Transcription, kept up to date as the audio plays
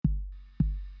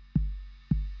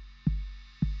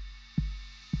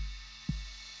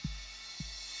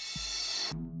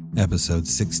Episode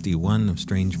 61 of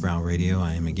Strange Brow Radio.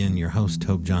 I am again your host,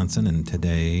 Tobe Johnson, and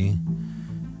today,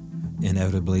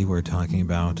 inevitably, we're talking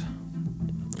about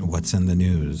what's in the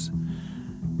news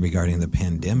regarding the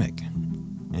pandemic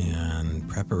and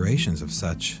preparations of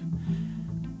such.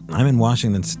 I'm in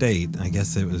Washington State. I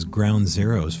guess it was ground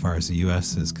zero as far as the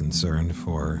U.S. is concerned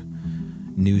for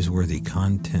newsworthy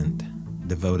content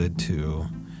devoted to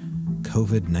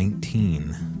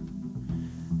COVID-19.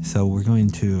 So we're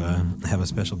going to have a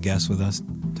special guest with us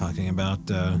talking about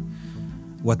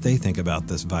what they think about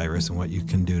this virus and what you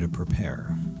can do to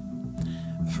prepare.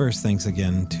 First, thanks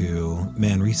again to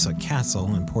Manresa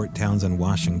Castle in Port Townsend,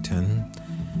 Washington.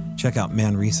 Check out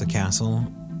Manresa Castle.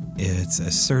 It's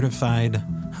a certified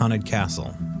haunted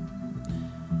castle.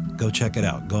 Go check it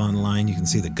out. Go online. You can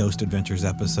see the Ghost Adventures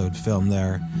episode filmed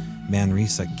there.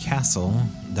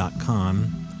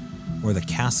 ManresaCastle.com. or the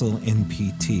Castle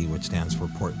NPT, which stands for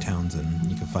Port Townsend.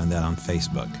 You can find that on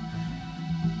Facebook.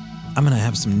 I'm going to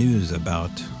have some news about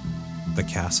the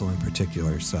castle in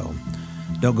particular, so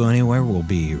don't go anywhere. We'll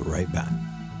be right back.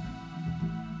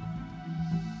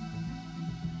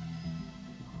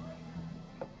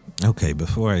 Okay,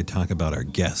 before I talk about our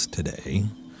guest today,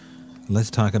 let's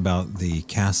talk about the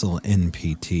Castle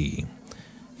NPT.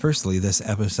 Firstly, this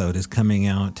episode is coming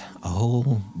out a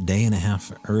whole day and a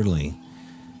half early,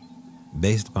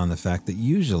 based upon the fact that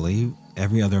usually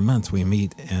every other month we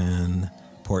meet in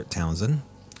Port Townsend,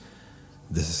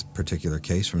 this particular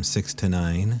case from 6 to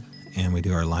 9, and we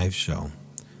do our live show.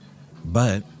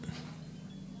 But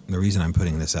the reason I'm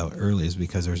putting this out early is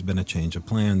because there's been a change of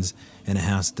plans, and it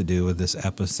has to do with this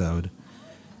episode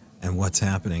and what's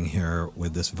happening here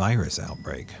with this virus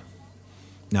outbreak.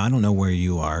 Now, I don't know where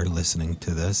you are listening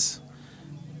to this.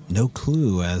 No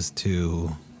clue as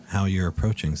to how you're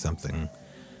approaching something,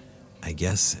 I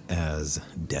guess, as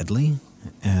deadly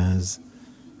as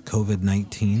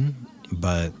COVID-19,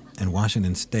 but in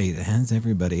Washington State, it has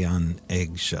everybody on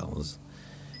eggshells.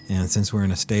 And since we're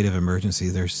in a state of emergency,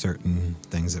 there's certain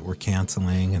things that we're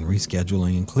canceling and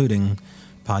rescheduling, including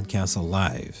Podcast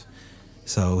Live.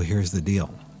 So here's the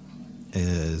deal,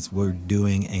 is we're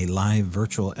doing a live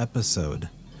virtual episode,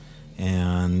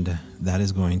 and that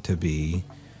is going to be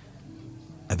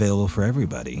available for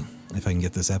everybody. If I can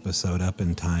get this episode up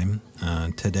in time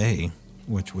today,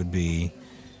 which would be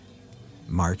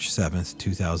March 7th,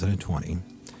 2020.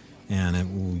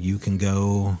 And you can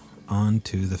go on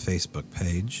to the Facebook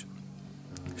page,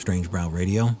 Strange Brow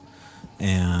Radio,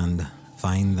 and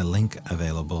find the link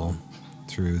available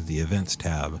through the events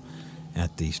tab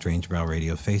at the Strange Brow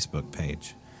Radio Facebook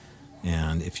page.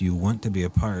 And if you want to be a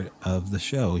part of the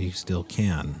show, you still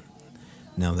can.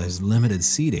 Now, there's limited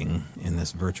seating in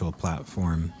this virtual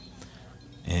platform,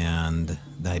 and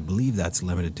I believe that's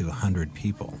limited to 100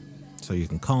 people. So you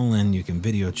can call in, you can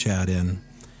video chat in,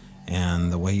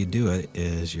 and the way you do it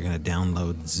is you're going to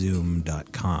download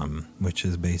Zoom.com, which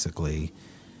is basically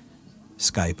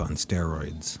Skype on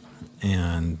steroids.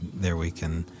 And there we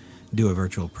can do a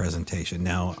virtual presentation.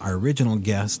 Now, our original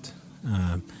guest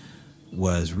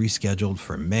was rescheduled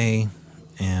for May,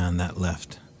 and that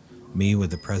left me with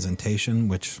the presentation,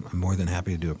 which I'm more than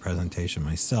happy to do a presentation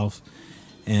myself.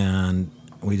 And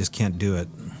we just can't do it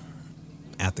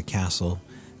at the castle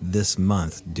this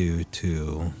month due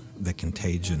to the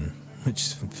contagion,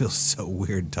 which feels so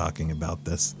weird talking about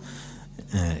this.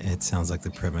 It sounds like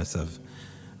the premise of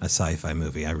a sci-fi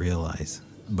movie, I realize.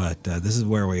 But this is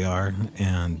where we are,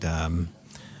 and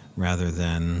rather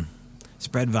than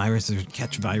spread viruses,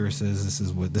 catch viruses, this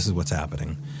is what's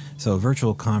happening. So a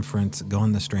virtual conference, go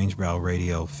on the Strange Brow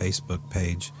Radio Facebook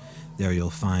page. There you'll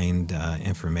find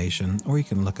information, or you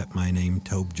can look up my name,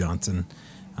 Tobe Johnson.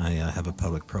 I have a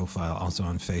public profile also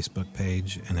on Facebook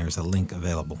page, and there's a link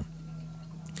available.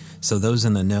 So those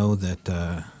in the know that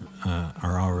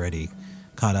are already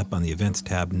caught up on the events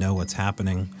tab know what's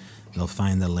happening. They'll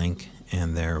find the link,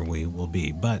 and there we will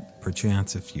be. But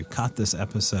perchance, if you caught this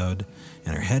episode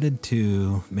and are headed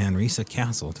to Manresa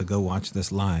Castle to go watch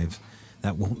this live,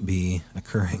 that won't be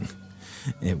occurring.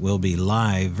 It will be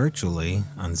live virtually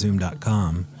on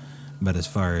Zoom.com, but as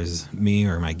far as me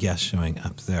or my guests showing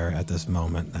up there at this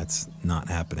moment, that's not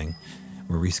happening.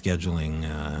 We're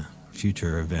rescheduling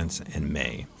future events in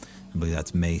May. I believe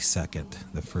that's May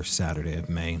 2nd, the first Saturday of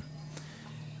May.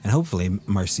 And hopefully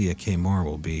Marcia K. Moore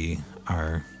will be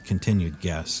our continued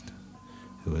guest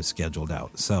who is scheduled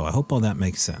out. So I hope all that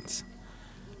makes sense.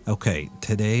 Okay,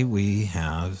 today we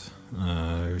have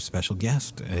our special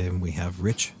guest, and we have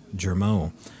Rich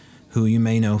Germeau, who you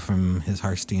may know from his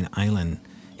Harstein Island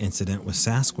incident with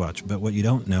Sasquatch. But what you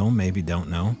don't know, maybe don't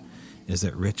know, is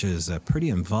that Rich is pretty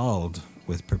involved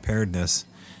with preparedness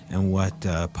and what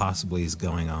possibly is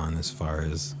going on as far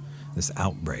as this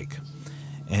outbreak.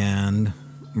 And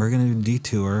we're going to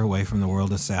detour away from the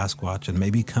world of Sasquatch and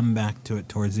maybe come back to it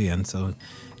towards the end. So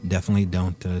definitely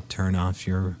don't turn off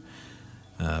your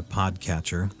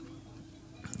podcatcher.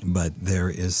 But there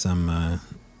is some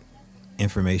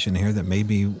information here that may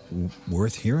be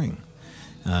worth hearing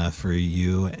for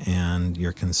you and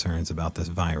your concerns about this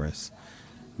virus.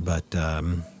 But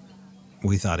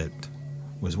we thought it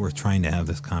was worth trying to have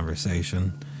this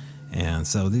conversation. And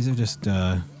so these are just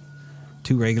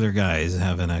two regular guys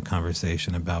having a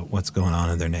conversation about what's going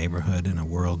on in their neighborhood in a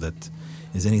world that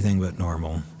is anything but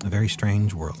normal, a very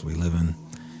strange world we live in.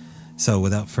 So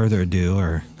without further ado,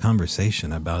 our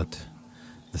conversation about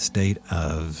the state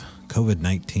of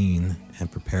COVID-19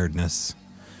 and preparedness,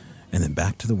 and then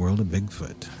back to the world of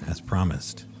Bigfoot, as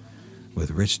promised, with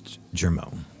Rich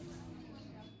Germo.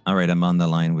 All right, I'm on the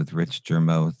line with Rich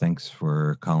Germo. Thanks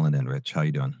for calling in, Rich. How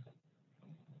you doing?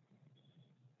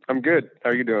 I'm good.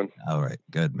 How are you doing? All right,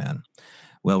 good, man.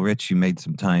 Well, Rich, you made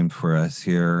some time for us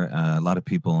here. A lot of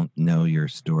people know your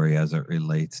story as it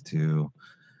relates to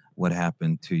what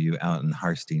happened to you out in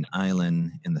Harstine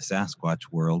Island in the Sasquatch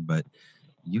world, but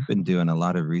you've been doing a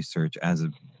lot of research as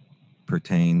it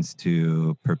pertains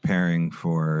to preparing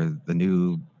for the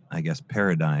new, I guess,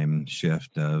 paradigm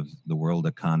shift of the world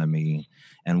economy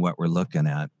and what we're looking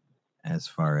at as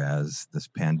far as this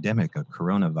pandemic of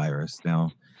coronavirus.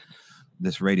 Now,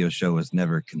 this radio show was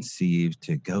never conceived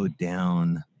to go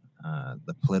down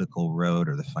the political road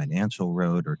or the financial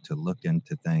road or to look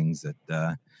into things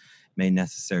that may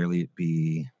necessarily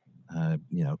be, I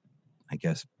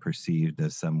guess, perceived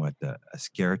as somewhat a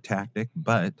scare tactic.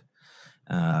 But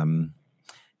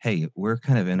hey, we're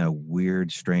kind of in a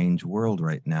weird, strange world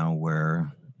right now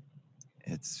where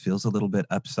it feels a little bit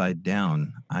upside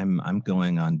down. I'm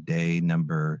going on day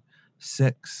number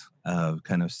 6 of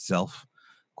kind of self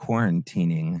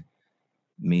quarantining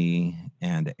me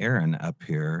and Aaron up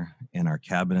here in our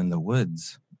cabin in the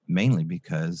woods, mainly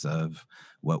because of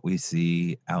what we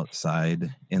see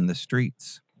outside in the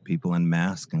streets. People in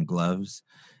masks and gloves,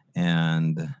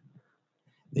 and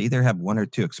they either have one or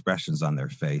two expressions on their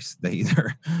face. They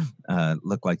either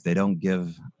look like they don't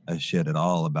give a shit at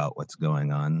all about what's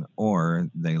going on, or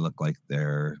they look like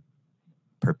they're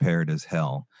prepared as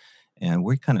hell. And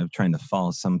we're kind of trying to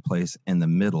fall someplace in the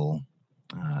middle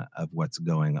of what's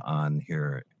going on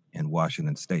here in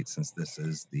Washington State, since this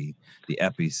is the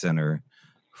epicenter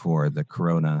for the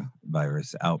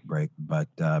coronavirus outbreak. But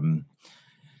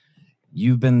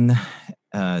you've been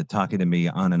talking to me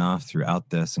on and off throughout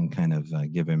this and kind of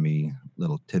giving me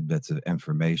little tidbits of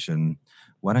information.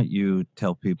 Why don't you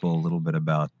tell people a little bit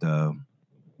about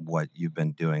what you've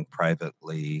been doing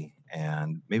privately,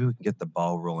 and maybe we can get the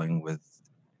ball rolling with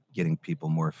getting people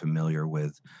more familiar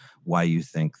with why you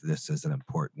think this is an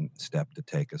important step to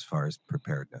take as far as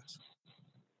preparedness.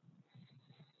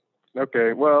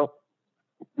 Okay, well,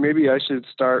 maybe I should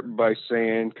start by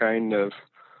saying kind of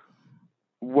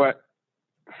what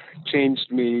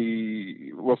changed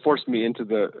me, what forced me into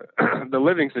the the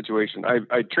living situation.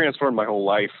 I transformed my whole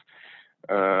life,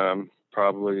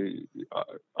 probably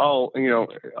all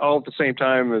at the same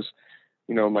time as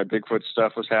my Bigfoot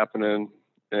stuff was happening,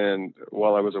 and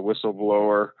while I was a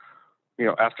whistleblower,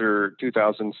 after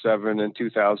 2007 and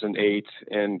 2008,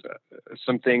 and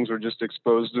some things were just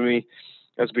exposed to me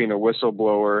as being a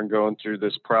whistleblower and going through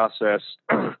this process.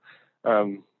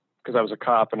 Because I was a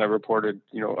cop and I reported,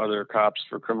 other cops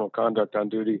for criminal conduct on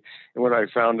duty. And what I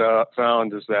found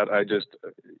is that I just,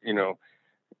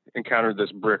 encountered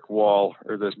this brick wall,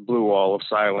 or this blue wall of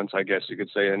silence, I guess you could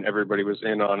say, and everybody was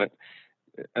in on it.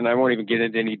 And I won't even get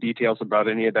into any details about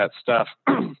any of that stuff,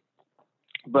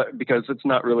 but because it's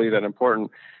not really that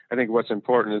important. I think what's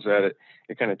important is that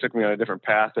it kind of took me on a different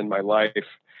path in my life,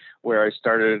 where I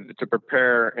started to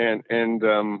prepare and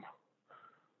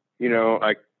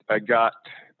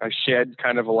I shed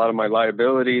kind of a lot of my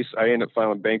liabilities. I ended up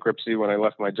filing bankruptcy when I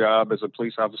left my job as a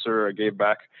police officer. I gave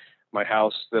back my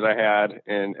house that I had,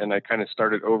 and I kind of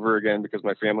started over again because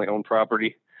my family owned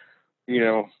property,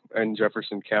 in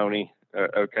Jefferson County,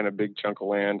 a kind of big chunk of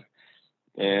land.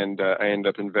 And I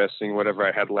ended up investing whatever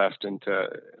I had left into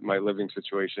my living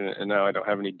situation. And now I don't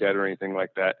have any debt or anything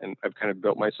like that. And I've kind of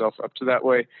built myself up to that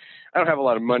way. I don't have a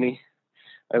lot of money.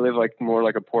 I live more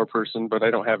like a poor person, but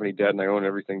I don't have any debt, and I own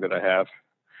everything that I have.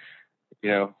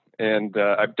 And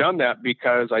I've done that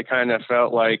because I kind of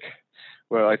felt like,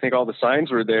 well, I think all the signs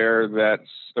were there that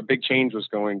a big change was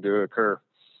going to occur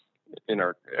in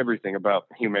everything about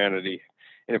humanity.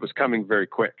 and it was coming very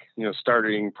quick.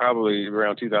 Starting probably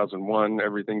around 2001,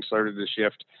 everything started to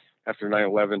shift after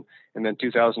 9/11, and then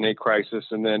 2008 crisis,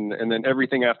 and then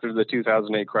everything after the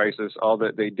 2008 crisis. All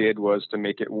that they did was to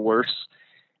make it worse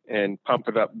and pump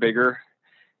it up bigger,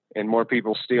 and more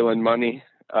people stealing money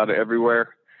out of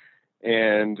everywhere,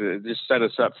 and just set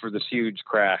us up for this huge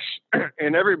crash.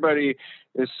 And everybody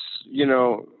is,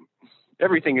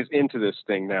 everything is into this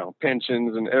thing now,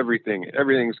 pensions and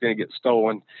everything's going to get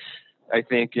stolen, I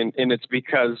think. And it's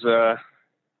because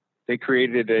they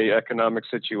created a economic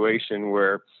situation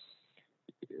where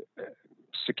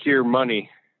secure money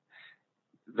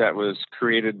that was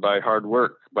created by hard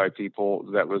work by people,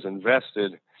 that was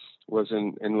invested, was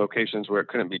in locations where it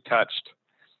couldn't be touched.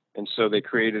 And so they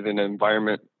created an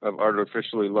environment of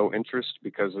artificially low interest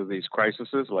because of these crises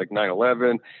like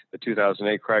 9/11, the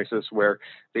 2008 crisis, where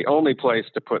the only place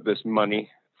to put this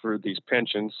money for these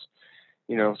pensions,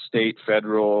 state,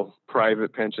 federal,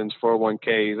 private pensions,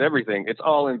 401ks, everything, it's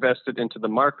all invested into the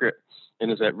market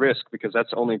and is at risk because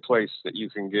that's the only place that you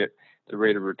can get the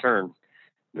rate of return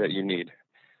that you need.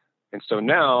 And so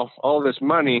now all this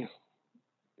money,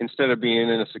 instead of being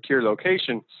in a secure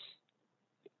location,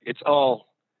 it's all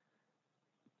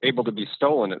able to be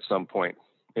stolen at some point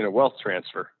in a wealth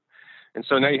transfer. And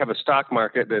so now you have a stock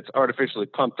market that's artificially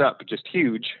pumped up, just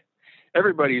huge.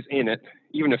 Everybody's in it,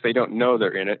 even if they don't know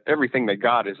they're in it. Everything they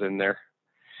got is in there.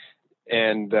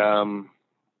 And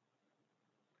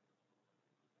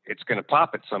it's going to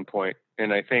pop at some point.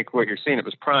 And I think what you're seeing, it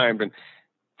was primed. And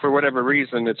for whatever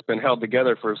reason, it's been held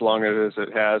together for as long as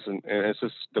it has. And it's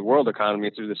just the world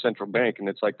economy through the central bank. And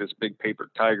it's like this big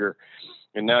paper tiger.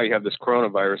 And now you have this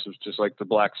coronavirus, which is just like the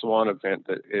black swan event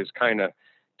that is kind of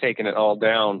taking it all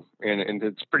down. And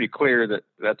it's pretty clear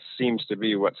that seems to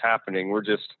be what's happening. We're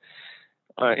just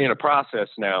in a process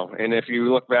now. And if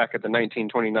you look back at the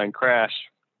 1929 crash,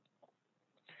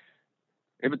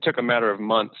 it took a matter of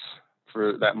months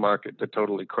for that market to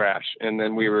totally crash. And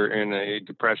then we were in a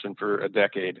depression for a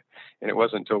decade. And it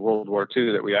wasn't until World War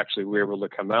II that we actually were able to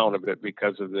come out of it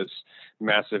because of this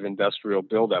massive industrial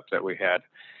buildup that we had.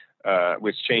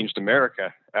 Which changed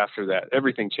America after that.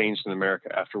 Everything changed in America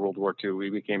after World War II. We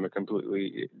became a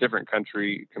completely different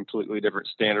country, completely different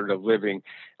standard of living,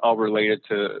 all related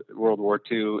to World War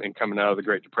II and coming out of the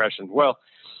Great Depression. Well,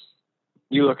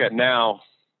 you look at now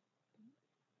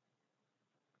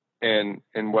and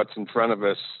what's in front of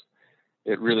us,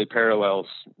 it really parallels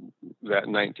that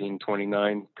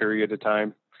 1929 period of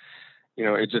time.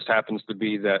 It just happens to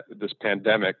be that this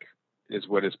pandemic is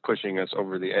what is pushing us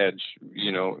over the edge,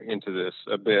 into this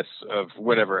abyss of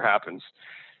whatever happens.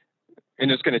 And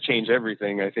it's going to change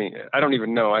everything, I think. I don't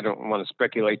even know. I don't want to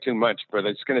speculate too much, but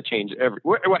it's going to change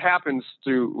what happens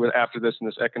after this and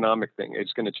this economic thing.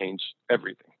 It's going to change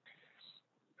everything.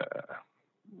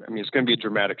 It's going to be a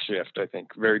dramatic shift, I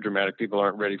think. Very dramatic. People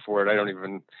aren't ready for it. I don't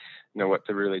even know what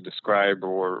to really describe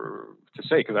or to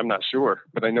say because I'm not sure,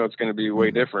 but I know it's going to be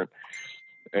way different.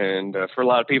 And for a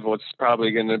lot of people, it's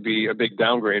probably going to be a big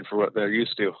downgrade for what they're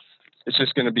used to. It's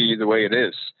just going to be the way it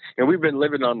is. We've been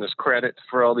living on this credit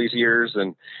for all these years,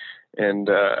 and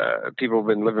people have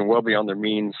been living well beyond their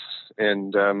means.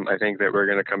 And I think that we're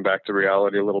going to come back to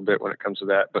reality a little bit when it comes to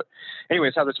that. But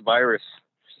anyways, how this virus,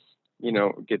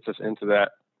 gets us into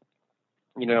that,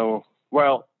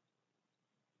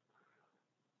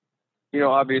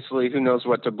 obviously, who knows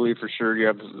what to believe for sure. You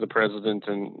have the president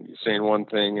and saying one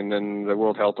thing, and then the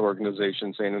World Health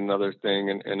Organization saying another thing.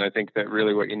 And I think that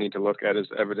really what you need to look at is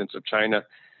the evidence of China,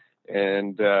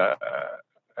 and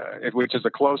which is a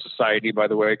closed society, by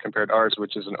the way, compared to ours,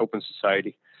 which is an open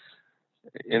society.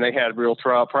 And they had real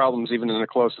problems even in a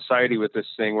closed society with this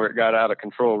thing where it got out of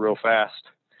control real fast.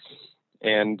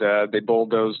 And they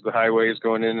bulldozed the highways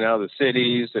going in and out of the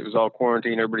cities. It was all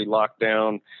quarantined, everybody locked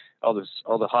down. All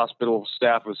the hospital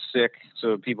staff was sick,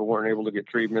 so people weren't able to get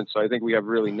treatment. So I think we have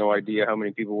really no idea how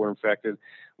many people were infected,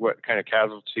 what kind of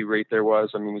casualty rate there was.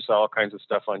 We saw all kinds of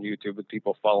stuff on YouTube with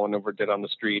people falling over dead on the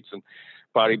streets and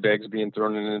body bags being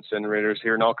thrown in incinerators,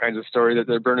 hearing all kinds of stories that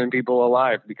they're burning people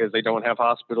alive because they don't have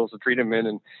hospitals to treat them in.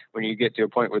 And when you get to a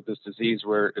point with this disease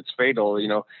where it's fatal,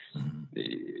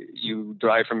 you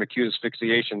die from acute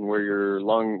asphyxiation where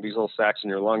these little sacs in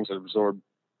your lungs that absorb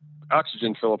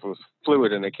oxygen fill up with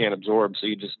fluid and they can't absorb, so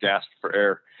you just gasp for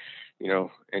air,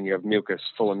 and you have mucus,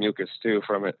 full of mucus too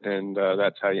from it, and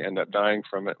that's how you end up dying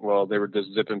from it. Well, they were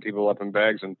just zipping people up in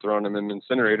bags and throwing them in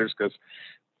incinerators because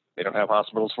they don't have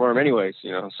hospitals for them anyways,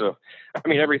 So,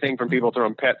 everything from people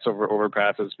throwing pets over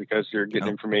overpasses because you're getting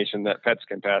information that pets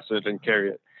can pass it and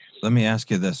carry it. Let me ask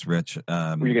you this, Rich.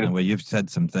 You've said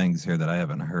some things here that I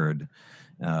haven't heard.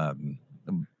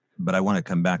 But I want to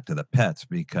come back to the pets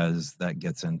because that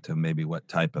gets into maybe what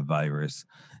type of virus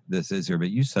this is here.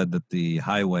 But you said that the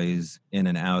highways in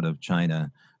and out of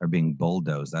China are being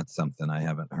bulldozed. That's something I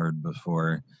haven't heard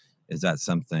before. Is that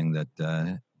something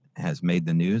that has made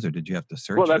the news, or did you have to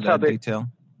search for that detail?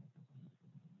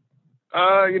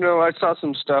 I saw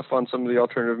some stuff on some of the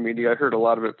alternative media. I heard a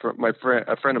lot of it from a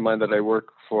friend of mine that I work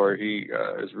for. He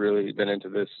has really been into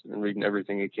this and reading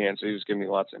everything he can, so he was giving me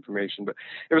lots of information. But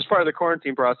it was part of the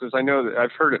quarantine process. I know that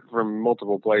I've heard it from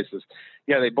multiple places.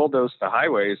 Yeah, they bulldozed the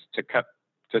highways to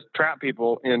trap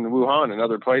people in Wuhan and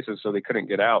other places so they couldn't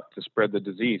get out to spread the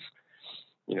disease.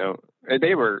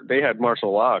 They had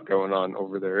martial law going on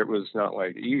over there. It was not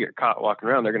like you get caught walking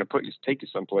around, they're going to take you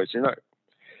someplace.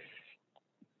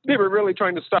 They were really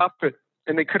trying to stop it,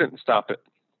 and they couldn't stop it.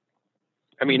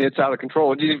 I mean, it's out of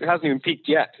control. It hasn't even peaked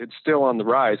yet. It's still on the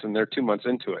rise, and they're 2 months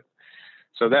into it.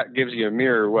 So that gives you a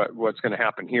mirror what's going to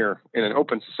happen here in an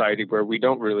open society where we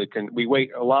don't really we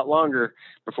wait a lot longer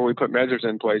before we put measures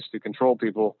in place to control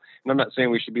people. And I'm not saying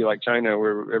we should be like China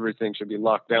where everything should be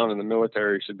locked down and the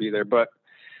military should be there, but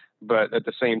at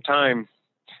the same time,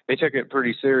 they took it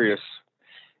pretty serious,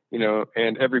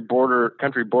 and every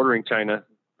country bordering China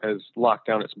has locked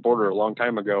down its border a long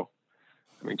time ago.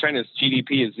 I mean, China's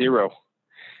GDP is zero.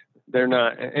 They're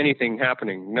not anything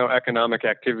happening, no economic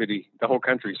activity, the whole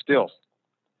country still,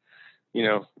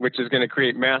 which is going to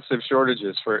create massive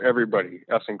shortages for everybody,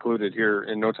 us included, here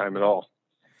in no time at all.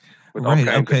 Right.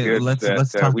 Okay.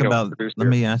 Let's talk about, let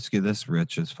me ask you this,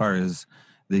 Rich, as far as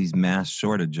these mass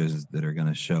shortages that are going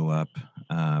to show up,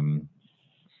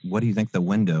 what do you think the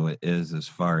window is as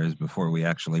far as before we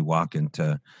actually walk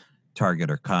into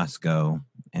Target or Costco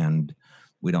and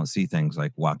we don't see things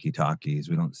like walkie-talkies,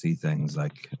 we don't see things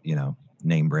like,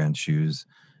 name brand shoes?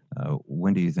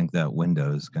 When do you think that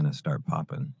window is going to start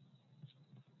popping?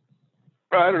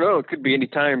 I don't know. It could be any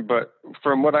time, but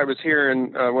from what I was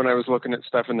hearing when I was looking at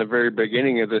stuff in the very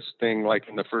beginning of this thing, like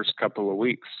in the first couple of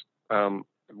weeks,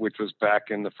 which was back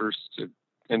in the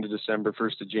end of December,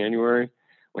 1st of January,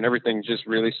 when everything just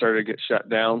really started to get shut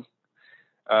down,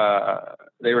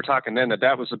 they were talking then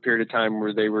that was a period of time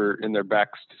where they were in their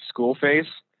back to school phase,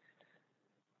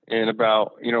 and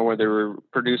about, where they were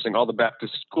producing all the back to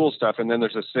school stuff. And then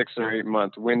there's a 6 or 8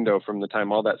 month window from the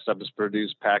time all that stuff is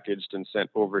produced, packaged, and sent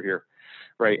over here.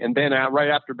 Right. And then right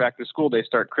after back to school, they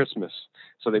start Christmas.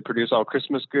 So they produce all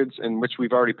Christmas goods, in which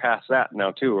we've already passed that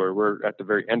now too, or we're at the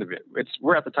very end of it.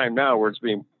 We're at the time now where it's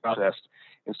being processed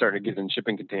and starting to get in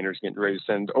shipping containers, getting ready to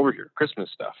send over here Christmas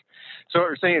stuff. So what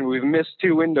we're saying, we've missed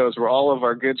 2 windows where all of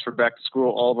our goods for back to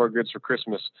school, all of our goods for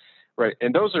Christmas, right?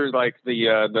 And those are like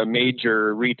the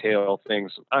major retail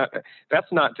things.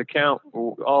 That's not to count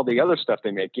all the other stuff they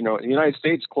make. The United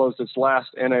States closed its last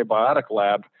antibiotic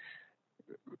lab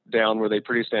down where they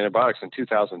produced antibiotics in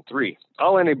 2003.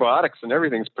 All antibiotics and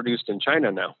everything's produced in China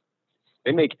now.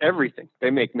 They make everything. They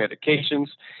make medications.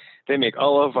 They make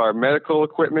all of our medical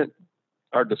equipment,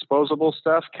 our disposable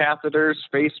stuff, catheters,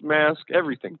 face masks,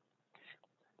 everything,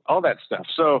 all that stuff.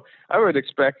 So I would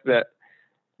expect that,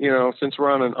 since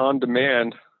we're on an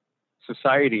on-demand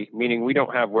society, meaning we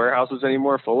don't have warehouses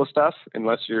anymore full of stuff,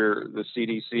 unless you're the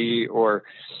CDC or,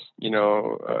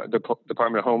 the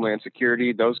Department of Homeland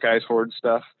Security, those guys hoard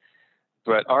stuff.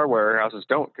 But our warehouses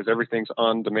don't, because everything's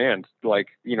on demand. Like,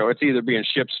 it's either being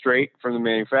shipped straight from the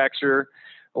manufacturer,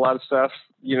 a lot of stuff,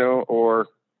 or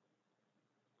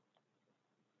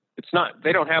it's not.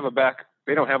 They don't have a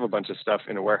bunch of stuff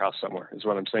in a warehouse somewhere, is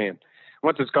what I'm saying.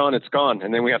 Once it's gone,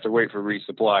 and then we have to wait for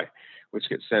resupply, which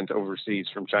gets sent overseas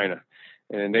from China,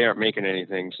 and they aren't making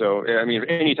anything. So, I mean,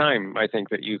 anytime I think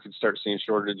that you could start seeing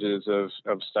shortages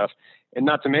of stuff, and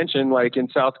not to mention like in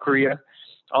South Korea,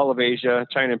 all of Asia,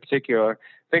 China in particular.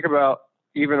 Think about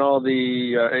even all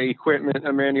the equipment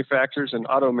manufacturers and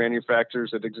auto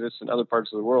manufacturers that exist in other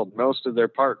parts of the world. Most of their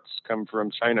parts come from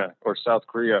China or South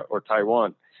Korea or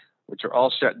Taiwan, which are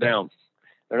all shut down.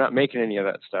 They're not making any of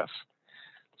that stuff.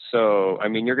 So, I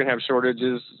mean, you're going to have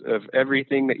shortages of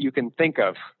everything that you can think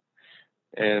of.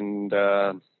 And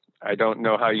I don't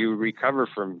know how you recover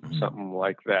from something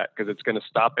like that, because it's going to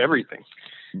stop everything.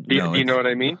 Do you know what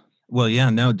I mean? Well, yeah,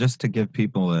 no, just to give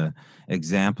people an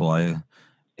example,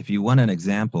 if you want an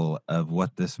example of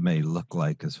what this may look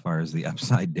like as far as the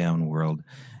upside down world,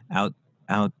 out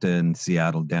in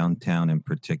Seattle, downtown in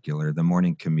particular, the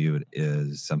morning commute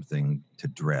is something to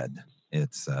dread.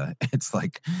 It's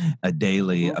like a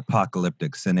daily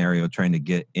apocalyptic scenario, trying to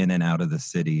get in and out of the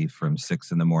city from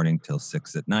 6 a.m. till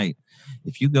 6 p.m.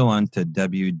 If you go on to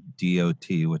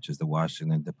WDOT, which is the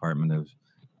Washington Department of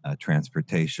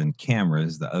Transportation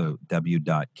cameras, the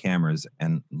W.cameras,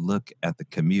 and look at the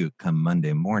commute come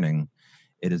Monday morning,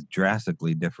 it is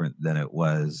drastically different than it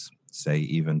was, say,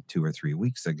 even 2 or 3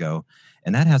 weeks ago.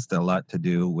 And that has a lot to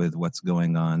do with what's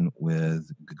going on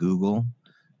with Google,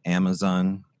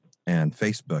 Amazon, and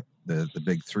Facebook, the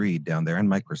big three down there, and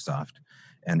Microsoft.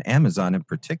 And Amazon in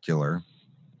particular,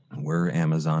 we're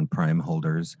Amazon Prime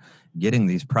holders, getting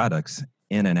these products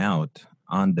in and out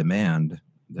on demand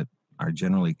that are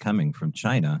generally coming from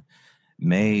China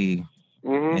may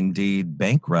indeed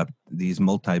bankrupt these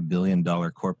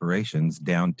multi-billion-dollar corporations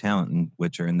downtown,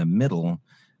 which are in the middle.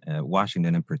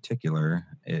 Washington in particular,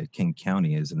 King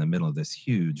County is in the middle of this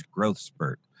huge growth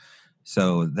spurt.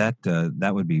 So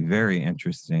that would be very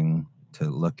interesting to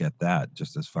look at that,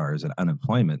 just as far as an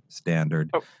unemployment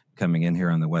standard coming in here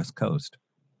on the West Coast.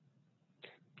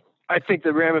 I think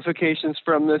the ramifications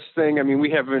from this thing, I mean,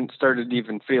 we haven't started to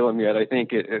even feel them yet. I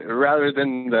think rather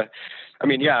than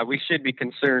we should be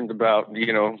concerned about,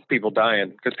 people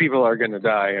dying, because people are going to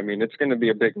die. I mean, it's going to be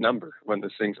a big number when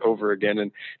this thing's over again.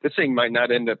 And this thing might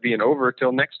not end up being over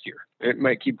till next year. It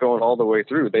might keep going all the way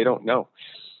through. They don't know.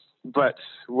 But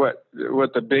what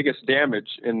the biggest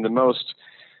damage and the most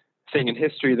thing in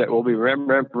history that will be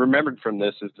remembered from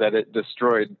this is that it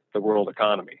destroyed the world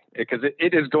economy, because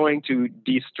it is going to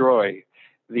destroy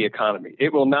the economy.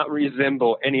 It will not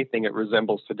resemble anything it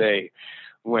resembles today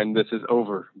when this is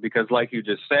over, because like you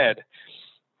just said,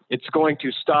 it's going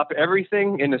to stop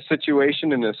everything in a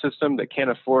situation, in a system that can't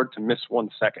afford to miss 1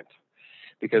 second,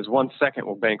 because 1 second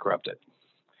will bankrupt it.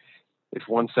 If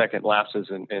 1 second lapses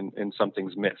and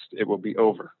something's missed, it will be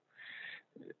over.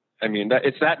 I mean,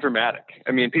 it's that dramatic.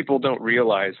 I mean, people don't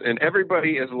realize, and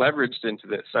everybody is leveraged into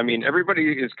this. I mean,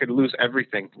 everybody could lose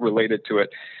everything related to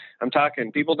it. I'm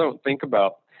talking, people don't think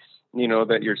about,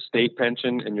 that your state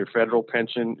pension and your federal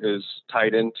pension is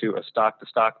tied into a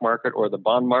stock market or the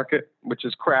bond market, which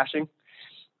is crashing.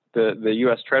 The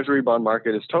U.S. Treasury bond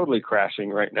market is totally crashing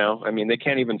right now. I mean, they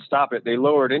can't even stop it. They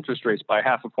lowered interest rates by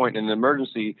 0.5 point in an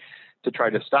emergency to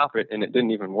try to stop it, and it didn't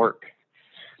even work.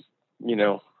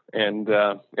 And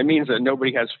it means that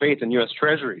nobody has faith in U.S.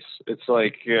 Treasuries. It's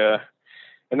like,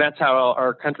 and that's how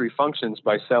our country functions,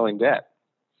 by selling debt.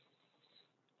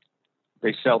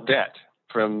 They sell debt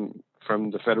from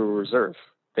the Federal Reserve.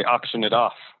 They auction it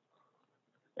off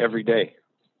every day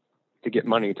to get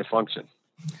money to function.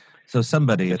 So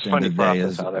somebody at the end of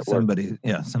the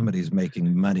day somebody's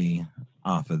making money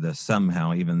off of this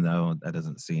somehow, even though that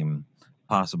doesn't seem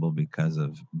possible because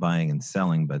of buying and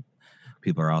selling, but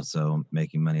people are also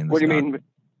making money in the stock. What do you mean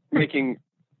making?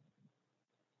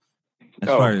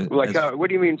 What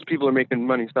do you mean people are making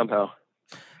money somehow?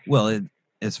 Well,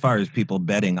 as far as people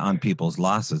betting on people's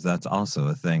losses, that's also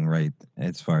a thing, right?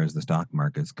 As far as the stock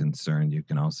market's concerned, you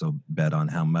can also bet on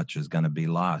how much is going to be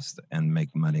lost and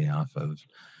make money off of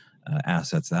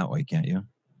assets that way, can't you?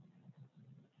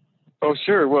 Oh,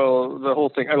 sure. Well, the whole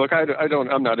thing.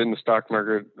 I'm not in the stock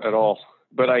market at all.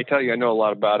 But I tell you, I know a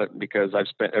lot about it because I've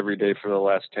spent every day for the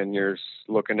last 10 years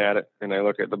looking at it. And I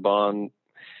look at the bond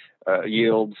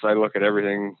yields. I look at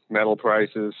everything, metal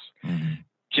prices,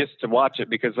 just to watch it,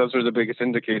 because those are the biggest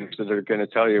indicators that are going to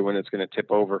tell you when it's going to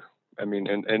tip over. I mean,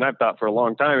 and I've thought for a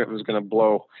long time it was going to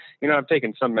blow. I've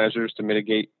taken some measures to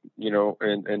mitigate,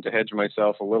 and to hedge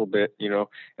myself a little bit,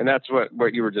 and that's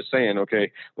what you were just saying.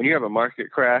 Okay, when you have a market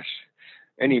crash,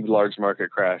 any large market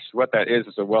crash, what that is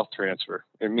a wealth transfer.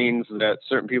 It means that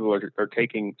certain people are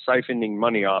siphoning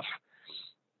money off.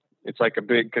 It's like a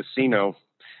big casino,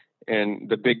 and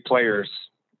the big players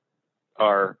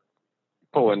are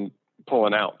pulling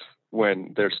out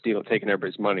when they're taking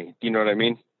everybody's money. Do you know what I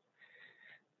mean?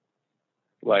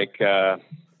 Like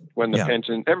when the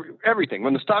pension, everything,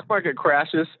 when the stock market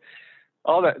crashes,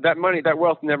 all that money, that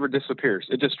wealth never disappears.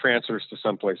 It just transfers to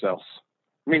someplace else.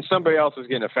 I mean, somebody else is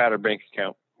getting a fatter bank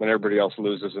account when everybody else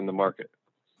loses in the market.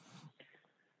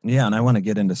 Yeah, and I want to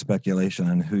get into speculation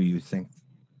on who you think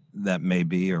that may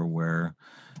be or where,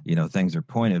 things are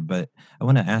pointed. But I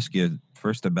want to ask you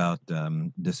first about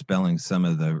dispelling some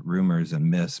of the rumors and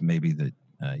myths maybe that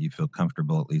you feel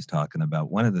comfortable at least talking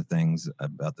about. One of the things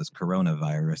about this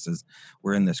coronavirus is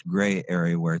we're in this gray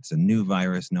area where it's a new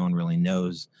virus. No one really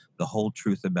knows the whole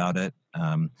truth about it.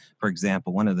 For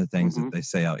example, one of the things that they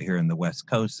say out here in the West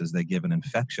Coast is they give an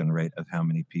infection rate of how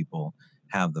many people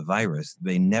have the virus.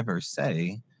 They never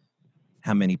say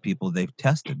how many people they've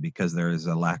tested because there is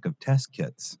a lack of test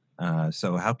kits.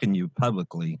 So how can you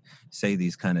publicly say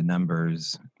these kind of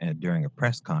numbers during a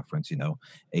press conference,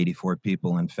 84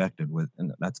 people infected with,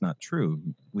 and that's not true.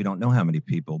 We don't know how many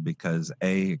people because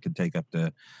it could take up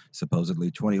to supposedly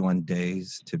 21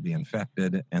 days to be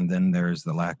infected. And then there's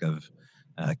the lack of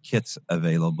kits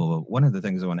available. One of the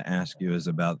things I want to ask you is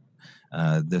about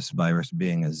this virus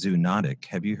being a zoonotic.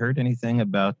 Have you heard anything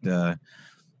about,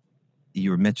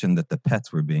 you mentioned that the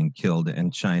pets were being killed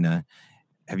in China.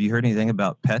 Have you heard anything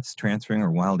about pets transferring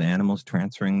or wild animals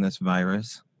transferring this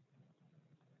virus?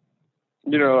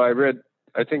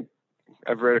 I think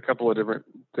I've read a couple of different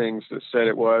things that said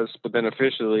it was, but then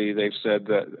officially they've said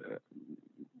that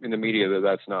in the media that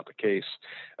that's not the case.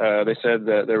 They said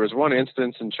that there was one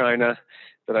instance in China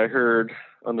that I heard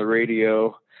on the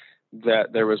radio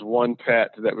that there was one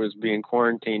pet that was being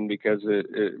quarantined because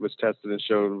it was tested and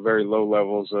showed very low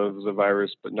levels of the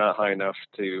virus, but not high enough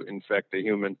to infect a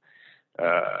human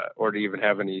or to even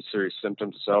have any serious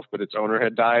symptoms itself. But its owner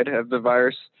had died of the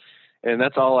virus. And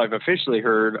that's all I've officially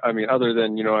heard. I mean, other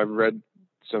than, I've read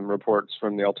some reports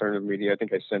from the alternative media. I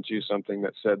think I sent you something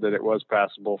that said that it was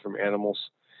passable from animals.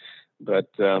 But,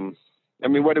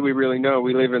 what do we really know?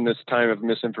 We live in this time of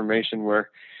misinformation where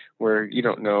you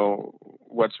don't know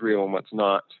what's real and what's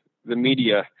not. The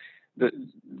media,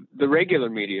 the regular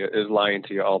media is lying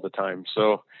to you all the time.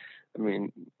 So,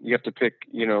 you have to pick,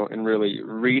 and really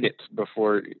read it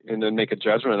before and then make a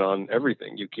judgment on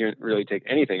everything. You can't really take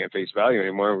anything at face value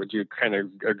anymore. Would you kind of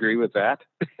agree with that?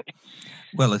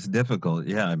 Well, it's difficult.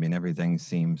 Yeah. Everything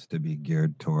seems to be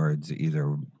geared towards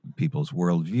either people's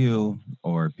worldview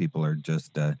or people are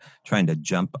just trying to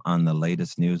jump on the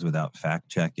latest news without fact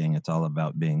checking. It's all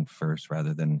about being first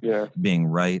rather than being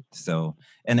right. So,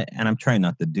 and I'm trying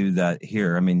not to do that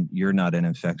here. You're not an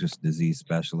infectious disease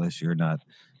specialist. You're not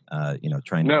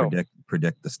trying to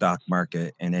predict the stock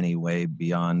market in any way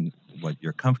beyond what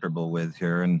you're comfortable with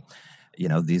here. And,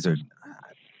 these are,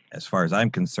 as far as I'm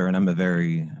concerned, I'm a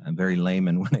very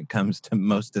layman when it comes to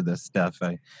most of this stuff.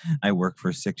 I worked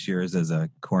for 6 years as a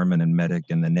corpsman and medic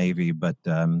in the Navy, but,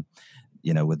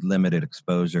 with limited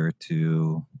exposure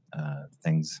to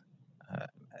things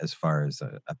as far as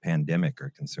a pandemic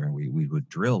are concerned, we would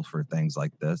drill for things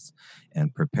like this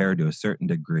and prepare to a certain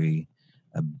degree,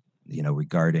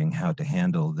 regarding how to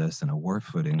handle this in a war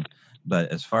footing. But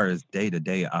as far as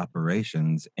day-to-day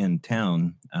operations in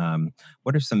town,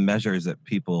 what are some measures that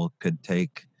people could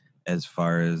take as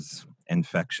far as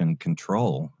infection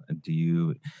control?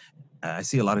 I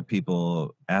see a lot of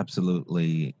people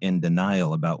absolutely in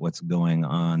denial about what's going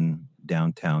on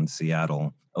downtown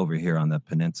Seattle over here on the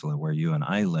peninsula where you and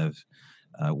I live.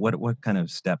 What kind of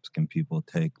steps can people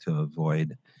take to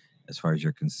avoid, as far as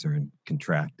you're concerned,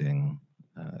 contracting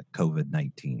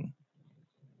COVID-19?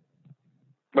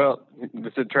 Well,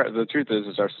 the truth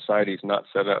is our society is not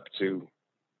set up to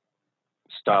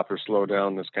stop or slow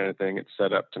down this kind of thing. It's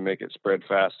set up to make it spread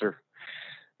faster.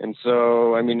 And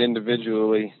so,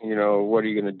 individually, what are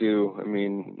you going to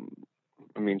do?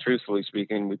 Truthfully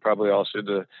speaking, we probably all should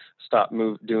have stopped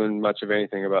doing much of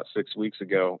anything about 6 weeks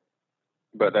ago.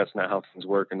 But that's not how things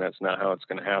work, and that's not how it's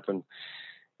going to happen.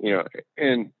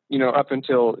 Up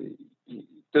until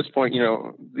this point,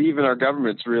 even our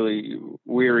government's really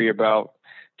weary about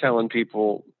telling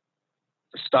people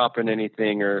stopping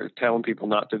anything or telling people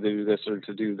not to do this or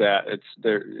to do that.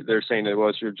 They're saying it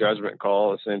was your judgment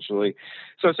call, essentially.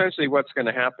 So essentially what's going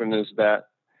to happen is that,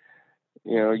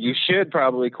 you should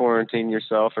probably quarantine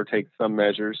yourself or take some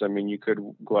measures. You could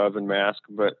glove and mask,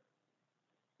 but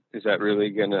is that really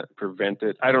going to prevent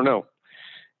it? I don't know.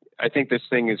 I think this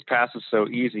thing passes so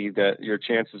easy that your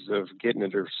chances of getting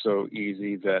it are so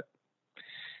easy that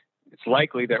it's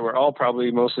likely that we're all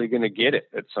probably mostly going to get it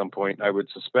at some point, I would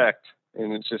suspect.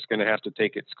 And it's just going to have to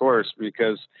take its course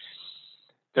because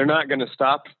they're not going to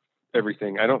stop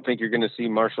everything. I don't think you're going to see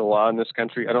martial law in this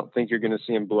country. I don't think you're going to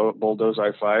see them bulldoze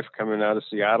I-5 coming out of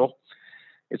Seattle.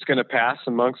 It's going to pass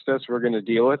amongst us. We're going to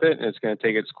deal with it, and it's going to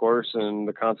take its course, and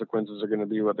the consequences are going to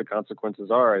be what the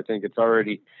consequences are. I think it's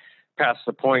already past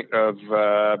the point of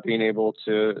being able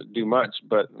to do much.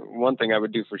 But one thing I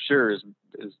would do for sure is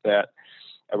that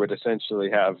I would essentially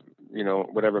have,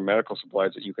 whatever medical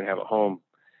supplies that you can have at home,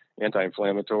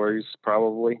 anti-inflammatories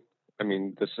probably.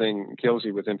 This thing kills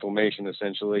you with inflammation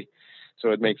essentially. So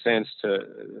it makes sense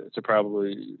to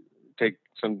probably take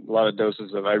a lot of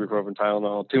doses of ibuprofen,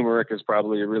 Tylenol. Turmeric is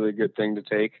probably a really good thing to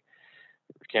take.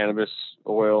 Cannabis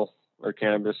oil or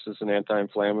cannabis is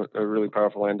a really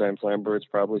powerful anti-inflammatory. It's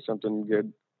probably something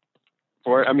good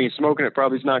for it. Smoking it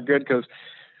probably is not good because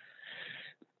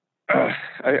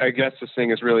I guess this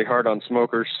thing is really hard on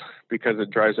smokers because it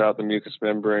dries out the mucous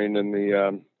membrane and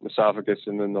the esophagus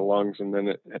and then the lungs, and then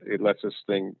it lets this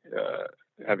thing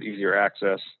have easier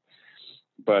access.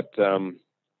 But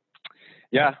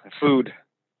food.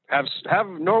 Have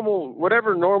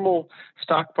whatever normal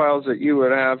stockpiles that you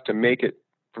would have to make it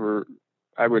for,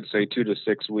 I would say, 2 to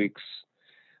 6 weeks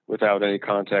without any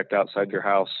contact outside your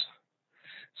house.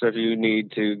 So if you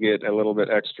need to get a little bit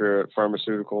extra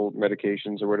pharmaceutical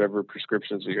medications or whatever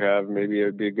prescriptions that you have, maybe it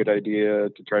would be a good idea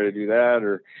to try to do that,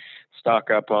 or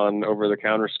stock up on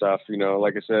over-the-counter stuff.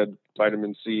 Like I said,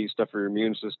 vitamin C, stuff for your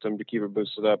immune system to keep it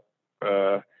boosted up,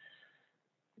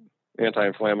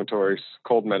 anti-inflammatories,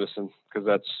 cold medicine, because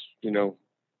that's,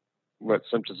 what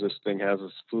symptoms this thing has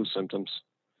is flu symptoms.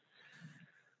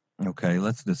 Okay,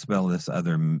 let's dispel this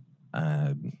other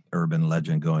urban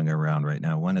legend going around right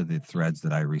now. One of the threads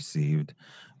that I received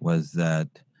was that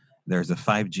there's a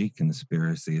 5G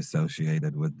conspiracy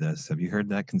associated with this. Have you heard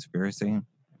that conspiracy?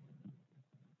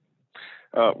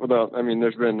 Well, I mean,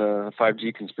 there's been a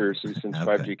 5G conspiracy since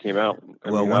 5G came out.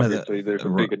 Obviously, there's a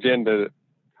big agenda.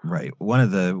 Right. One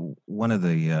of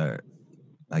the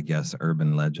I guess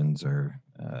urban legends or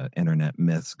internet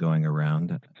myths going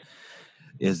around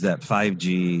is that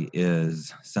 5G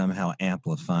is somehow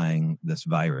amplifying this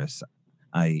virus,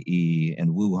 i.e.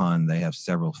 in Wuhan, they have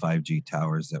several 5G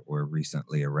towers that were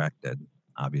recently erected.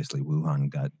 Obviously, Wuhan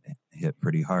got hit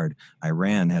pretty hard.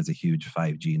 Iran has a huge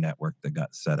 5G network that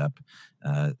got set up.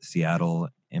 Seattle,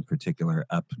 in particular,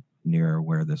 up near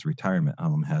where this retirement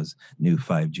home has new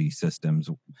 5G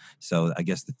systems. So I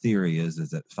guess the theory is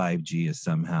that 5G is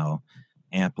somehow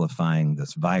amplifying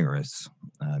this virus,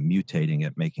 mutating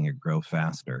it, making it grow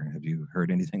faster. Have you heard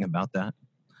anything about that?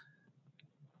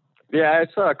 Yeah,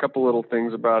 I saw a couple little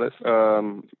things about it.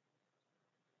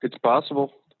 It's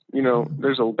possible.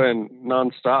 There's been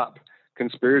nonstop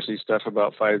conspiracy stuff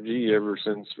about 5G ever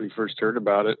since we first heard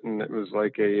about it, and it was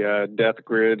like a death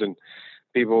grid and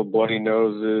people with bloody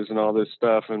noses and all this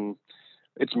stuff. And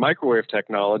it's microwave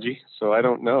technology, so I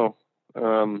don't know.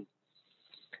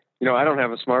 I don't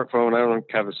have a smartphone. I don't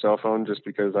have a cell phone just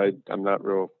because I'm not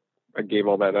real. I gave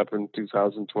all that up in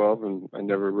 2012, and I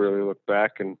never really looked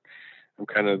back. And I'm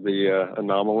kind of the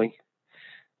anomaly.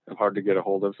 I'm hard to get a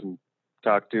hold of and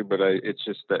talk to, but it's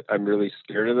just that I'm really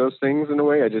scared of those things in a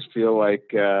way. I just feel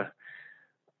like,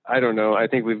 I don't know. I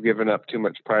think we've given up too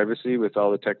much privacy with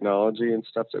all the technology and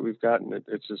stuff that we've got, and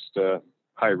it's just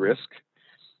high risk.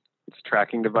 It's a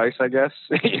tracking device, I guess.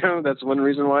 That's one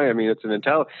reason why. I mean, it's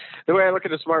the way I look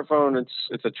at a smartphone,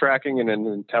 it's a tracking and an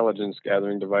intelligence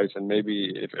gathering device. And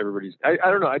maybe if everybody's, I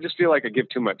don't know. I just feel like I give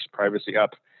too much privacy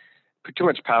up, too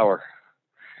much power.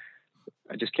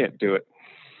 I just can't do it.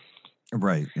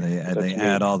 Right. They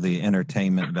add all the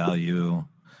entertainment value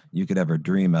you could ever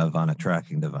dream of on a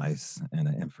tracking device and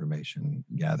an information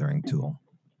gathering tool.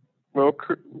 Well,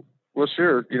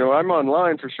 sure. I'm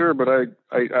online for sure, but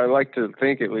I like to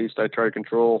think, at least I try to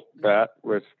control that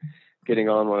with getting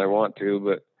on when I want to,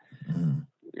 but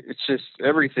it's just,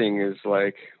 everything is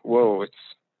like, whoa,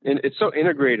 it's so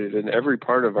integrated in every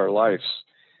part of our lives.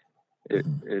 I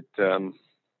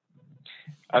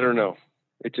don't know.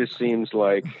 It just seems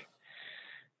like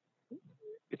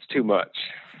it's too much.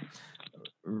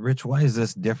 Rich, why is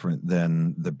this different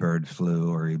than the bird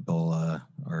flu or Ebola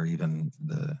or even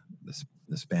the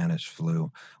Spanish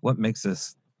flu? What makes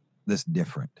this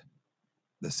different?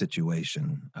 The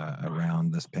situation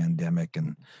around this pandemic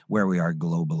and where we are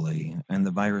globally and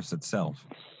the virus itself?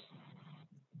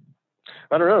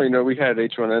 I don't know. We had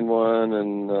H1N1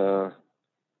 and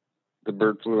the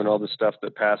bird flu and all the stuff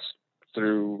that passed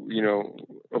through,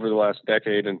 over the last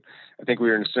decade. And I think we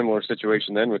were in a similar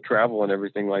situation then with travel and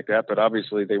everything like that. But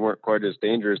obviously they weren't quite as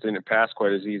dangerous. They didn't pass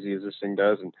quite as easy as this thing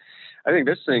does. And I think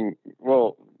this thing,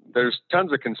 well, there's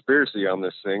tons of conspiracy on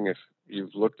this thing. If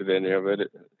you've looked at any of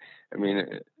it,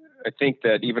 I think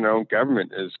that even our own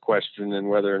government is questioning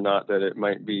whether or not that it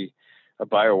might be a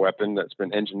bioweapon that's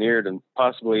been engineered and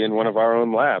possibly in one of our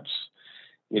own labs,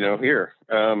 here,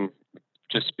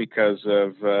 just because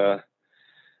of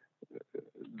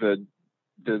the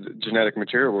genetic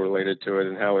material related to it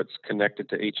and how it's connected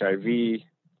to HIV.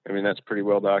 That's pretty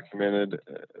well documented,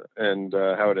 and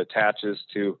how it attaches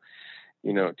to,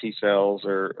 T cells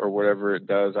or whatever it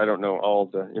does. I don't know all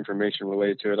the information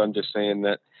related to it. I'm just saying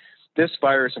that this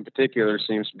virus in particular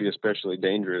seems to be especially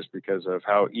dangerous because of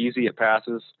how easy it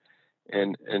passes,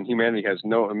 and humanity has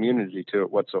no immunity to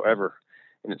it whatsoever.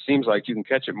 And it seems like you can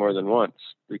catch it more than once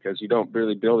because you don't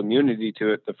really build immunity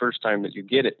to it the first time that you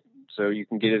get it. So you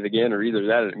can get it again, or either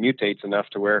that, it mutates enough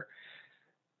to where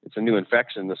it's a new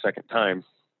infection the second time.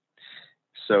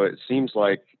 So it seems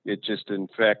like it just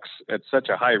infects at such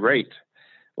a high rate.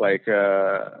 Like,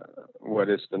 what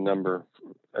is the number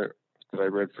that I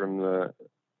read from the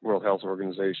World Health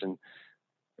Organization?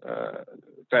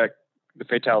 In fact, the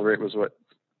fatality rate was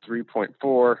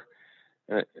 3.4.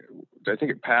 I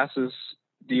think it passes.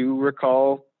 Do you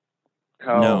recall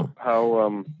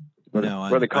how No, What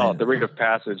do they call it? The rate of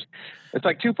passage. It's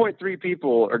like 2.3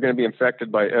 people are going to be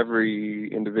infected by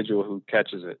every individual who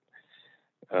catches it.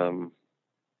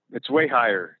 It's way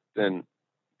higher than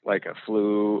like a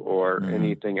flu or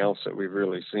anything else that we've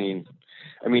really seen.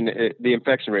 I mean, the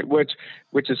infection rate,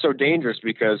 which is so dangerous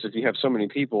because if you have so many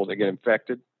people that get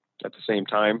infected at the same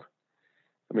time,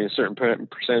 I mean, a certain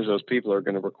percentage of those people are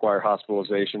going to require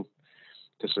hospitalization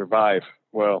to survive.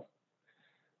 Well,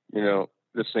 you know,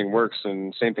 this thing works,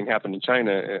 and same thing happened in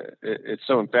China. It's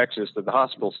so infectious that the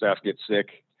hospital staff gets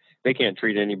sick. They can't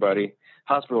treat anybody.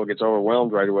 Hospital gets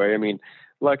overwhelmed right away. I mean,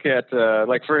 look at,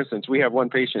 like, for instance, we have one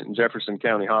patient in Jefferson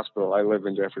County Hospital. I live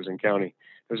in Jefferson County.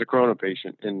 There's a corona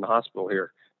patient in the hospital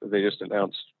here that they just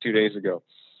announced 2 days ago.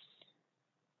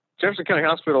 Jefferson County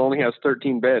Hospital only has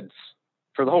 13 beds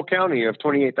for the whole county of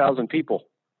 28,000 people.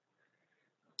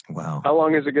 Wow. How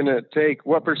long is it going to take?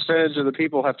 What percentage of the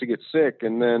people have to get sick?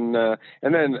 And then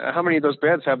how many of those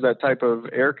beds have that type of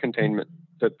air containment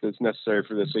that's necessary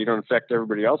for this, so you don't infect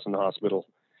everybody else in the hospital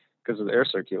because of the air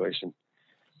circulation?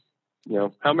 You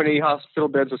know, how many hospital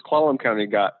beds has Clallam County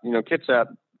got? You know,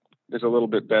 Kitsap is a little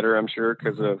bit better, I'm sure,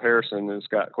 because of Harrison has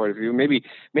got quite a few. Maybe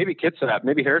Kitsap,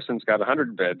 maybe Harrison's got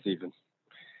 100 beds even.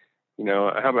 You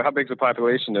know, how big's the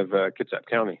population of Kitsap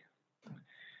County?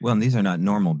 Well, and these are not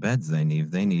normal beds they need.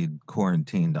 They need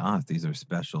quarantined off. These are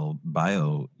special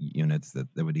bio units that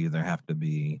would either have to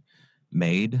be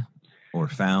made or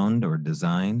found or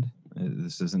designed.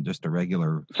 This isn't just a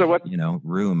regular,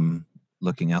 room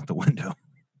looking out the window.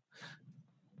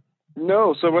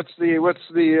 No. So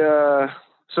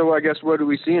so I guess what do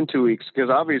we see in 2 weeks?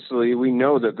 Because obviously we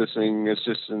know that this thing is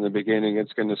just in the beginning.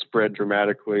 It's going to spread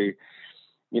dramatically.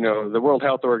 You know, the World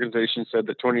Health Organization said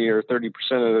that 20 or 30%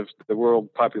 of the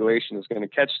world population is going to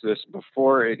catch this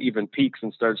before it even peaks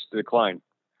and starts to decline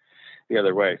the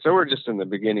other way. So we're just in the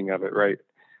beginning of it, right?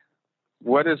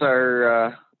 What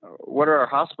are our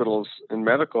hospitals and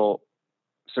medical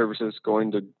services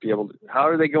going to be able to, how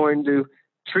are they going to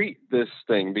treat this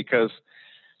thing? Because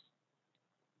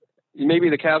maybe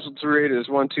the casualty rate is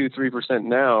 1%, 2%, 3%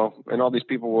 now, and all these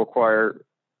people will require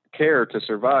care to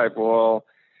survive. Well,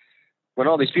 when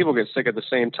all these people get sick at the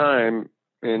same time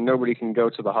and nobody can go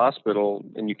to the hospital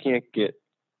and you can't get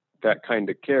that kind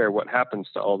of care, what happens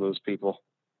to all those people?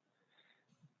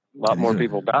 A lot more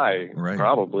people die, right?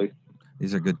 Probably.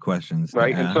 These are good questions,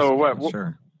 right? And so what?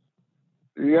 Sure.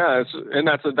 Yeah, and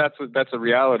that's a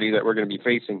reality that we're going to be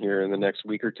facing here in the next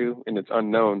week or two, and it's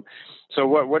unknown. So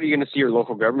what are you going to see your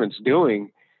local governments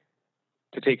doing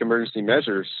to take emergency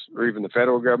measures, or even the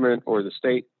federal government or the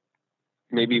state?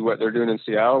 Maybe what they're doing in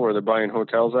Seattle, where they're buying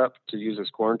hotels up to use as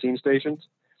quarantine stations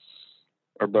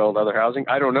or build other housing.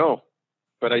 I don't know,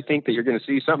 but I think that you're going to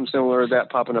see something similar to that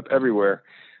popping up everywhere.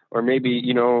 Or maybe,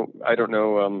 I don't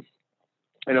know.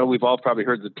 I know we've all probably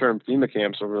heard the term FEMA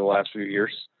camps over the last few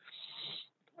years.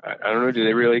 I don't know. Do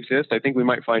they really exist? I think we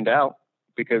might find out,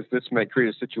 because this might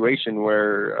create a situation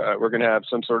where we're going to have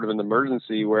some sort of an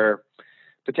emergency where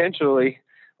potentially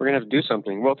we're going to have to do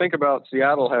something. Well, think about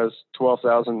Seattle has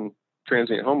 12,000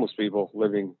 transient homeless people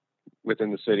living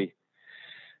within the city.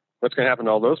 What's going to happen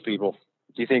to all those people?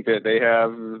 Do you think that they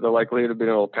have the likelihood of being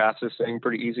able to pass this thing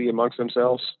pretty easy amongst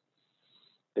themselves?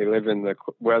 They live in the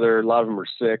weather. A lot of them are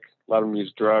sick. A lot of them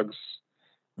use drugs.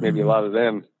 Maybe a lot of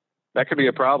them. That could be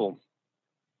a problem.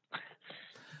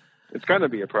 It's going to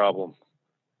be a problem.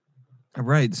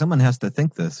 Right. Someone has to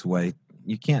think this way.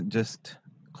 You can't just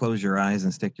close your eyes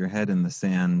and stick your head in the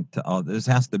sand to all. There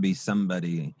has to be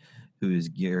somebody who is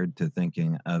geared to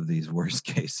thinking of these worst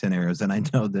case scenarios. And I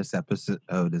know this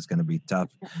episode is going to be tough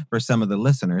for some of the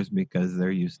listeners, because they're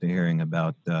used to hearing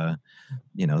about, the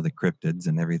cryptids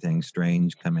and everything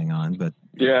strange coming on. But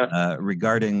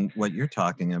regarding what you're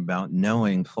talking about,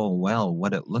 knowing full well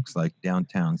what it looks like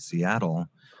downtown Seattle,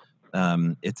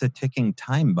 it's a ticking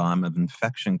time bomb of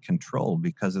infection control,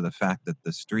 because of the fact that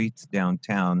the streets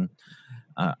downtown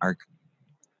are,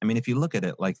 I mean, if you look at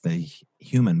it like the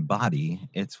human body,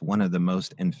 it's one of the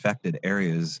most infected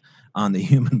areas on the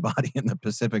human body in the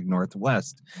Pacific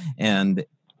Northwest. And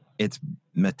it's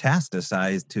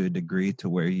metastasized to a degree to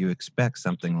where you expect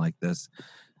something like this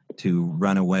to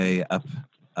run away up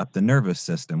the nervous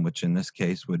system, which in this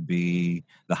case would be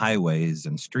the highways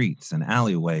and streets and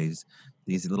alleyways.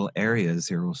 These little areas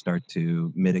here will start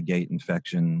to mitigate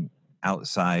infection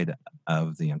outside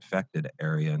of the infected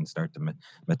area and start to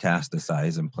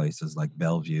metastasize in places like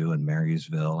Bellevue and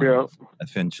Marysville, and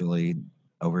eventually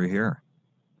over here.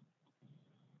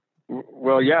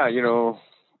 Well,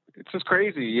 it's just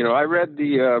crazy. I read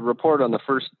the report on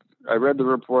I read the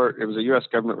report. It was a U.S.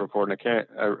 government report, and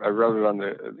I wrote it on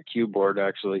the Q board,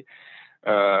 actually.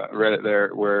 read it there,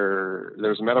 where there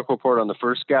was a medical report on the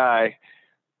first guy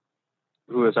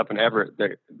who was up in Everett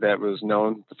that was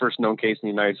known, the first known case in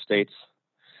the United States,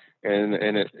 and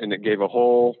it gave a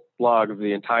whole log of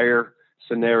the entire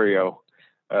scenario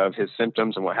of his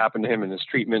symptoms and what happened to him and his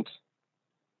treatment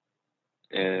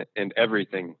and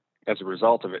everything as a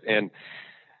result of it. And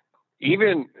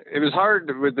even it was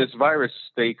hard with this virus.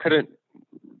 They couldn't,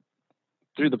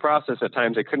 through the process at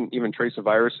times, they couldn't even trace a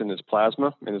virus in his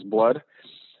plasma, in his blood.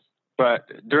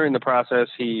 But during the process,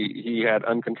 he had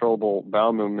uncontrollable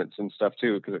bowel movements and stuff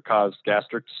too, because it caused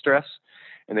gastric distress.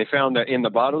 And they found that in the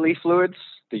bodily fluids,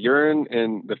 the urine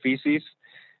and the feces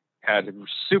had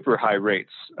super high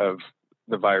rates of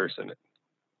the virus in it,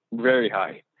 very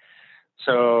high.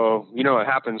 So, you know what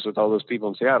happens with all those people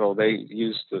in Seattle? They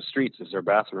use the streets as their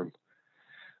bathroom.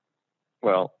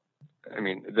 Well, I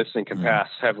mean, this thing can pass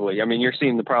heavily. I mean, you're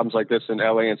seeing the problems like this in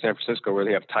LA and San Francisco, where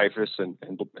they have typhus and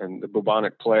the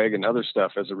bubonic plague and other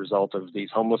stuff as a result of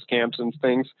these homeless camps and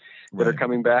things that are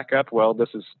coming back up. Well,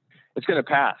 it's going to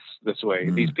pass this way.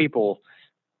 These people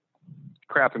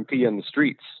crap and pee in the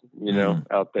streets, you know,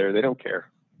 out there. They don't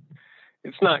care.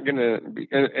 It's not going to be.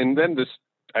 And then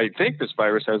I think this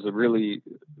virus has a really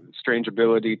strange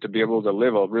ability to be able to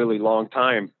live a really long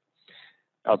time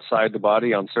outside the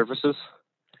body on surfaces.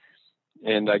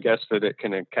 And I guess that it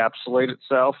can encapsulate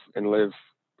itself and live,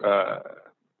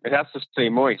 it has to stay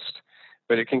moist,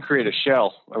 but it can create a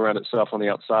shell around itself on the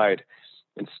outside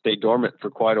and stay dormant for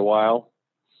quite a while.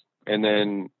 And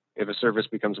then if a surface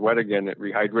becomes wet again, it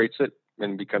rehydrates it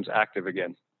and becomes active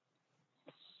again.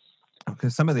 Okay,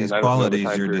 some of these qualities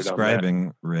you're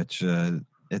describing, Rich,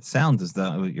 it sounds as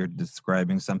though you're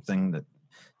describing something that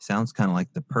sounds kind of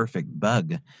like the perfect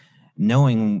bug.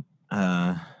 Knowing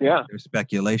there's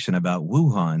speculation about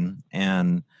Wuhan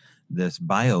and this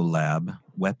biolab,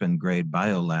 weapon-grade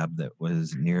biolab that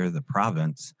was near the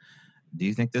province. Do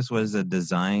you think this was a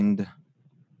designed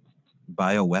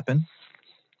bioweapon?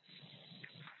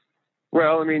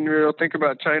 Well, I mean, think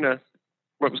about China.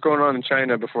 What was going on in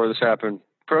China before this happened?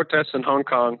 Protests in Hong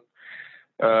Kong.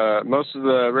 Most of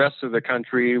the rest of the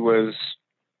country was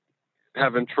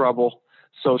having trouble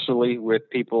socially with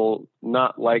people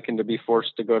not liking to be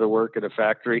forced to go to work at a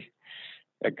factory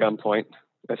at gunpoint,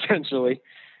 essentially.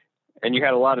 And you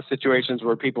had a lot of situations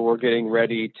where people were getting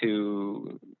ready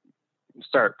to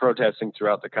start protesting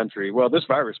throughout the country. Well, this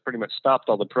virus pretty much stopped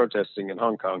all the protesting in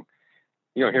Hong Kong.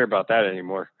 You don't hear about that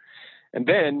anymore. And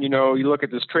then, you look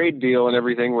at this trade deal and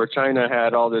everything where China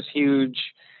had all this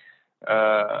huge,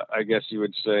 I guess you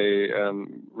would say,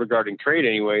 regarding trade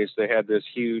anyways, they had this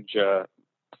huge,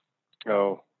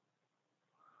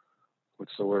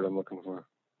 what's the word I'm looking for?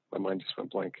 My mind just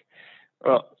went blank.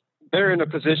 Well, they're in a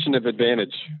position of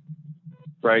advantage,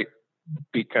 right?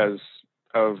 Because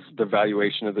of the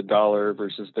valuation of the dollar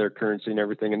versus their currency and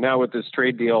everything. And now with this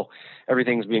trade deal,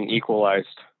 everything's being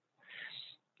equalized.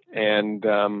 And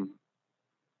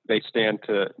they stand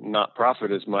to not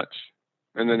profit as much.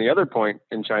 And then the other point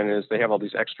in China is they have all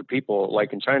these extra people,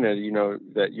 like in China,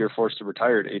 that you're forced to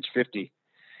retire at age 50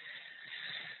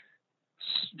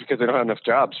 because they don't have enough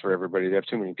jobs for everybody. They have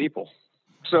too many people.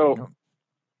 So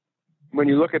when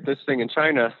you look at this thing in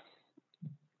China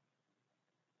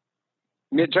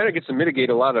gets to mitigate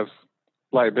a lot of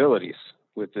liabilities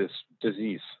with this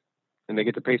disease, and they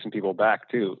get to pay some people back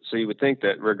too. So you would think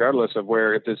that regardless of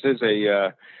if this is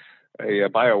a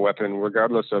bioweapon,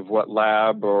 regardless of what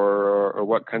lab or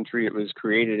what country it was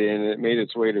created in, it made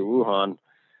its way to Wuhan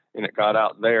and it got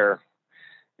out there.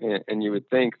 And you would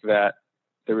think that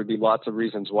there would be lots of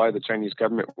reasons why the Chinese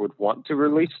government would want to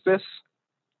release this.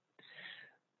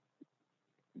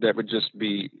 That would just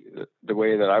be the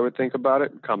way that I would think about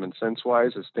it, common sense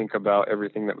wise, is think about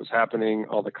everything that was happening,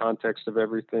 all the context of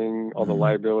everything, all the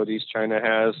liabilities China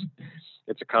has.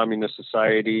 It's a communist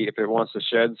society. If it wants to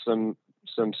shed some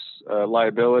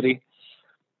liability,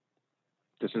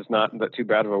 this is not too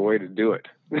bad of a way to do it,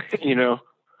 where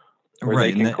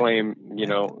right. They can claim,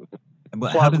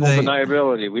 but plausible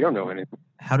deniability. We don't know anything.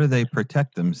 How do they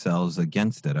protect themselves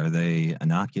against it? Are they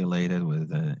inoculated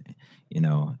with an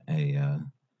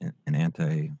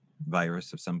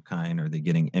antivirus of some kind? Are they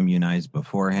getting immunized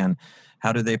beforehand?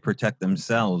 How do they protect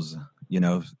themselves?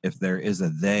 If there is a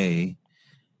they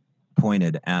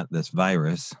pointed at this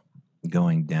virus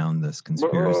going down this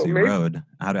conspiracy road,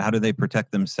 how do they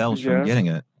protect themselves from getting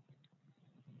it?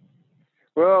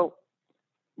 Well,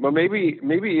 maybe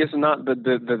it's not the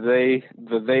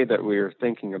they that we're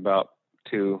thinking about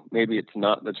too. Maybe it's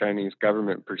not the Chinese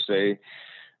government per se.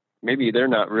 Maybe they're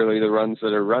not really the ones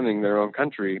that are running their own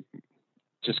country.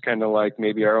 Just kind of like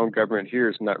maybe our own government here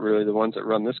is not really the ones that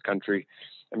run this country.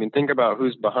 I mean, think about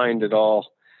who's behind it all.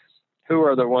 Who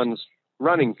are the ones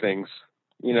running things,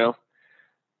 you know?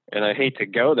 And I hate to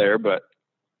go there, but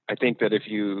I think that if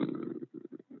you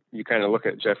kind of look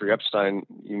at Jeffrey Epstein,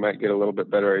 you might get a little bit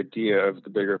better idea of the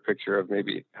bigger picture of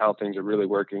maybe how things are really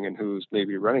working and who's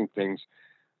maybe running things.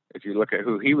 If you look at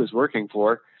who he was working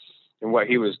for and what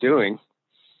he was doing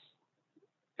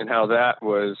and how that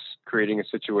was creating a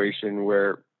situation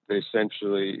where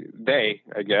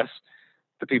I guess,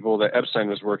 the people that Epstein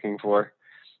was working for,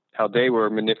 how they were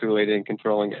manipulating and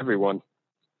controlling everyone.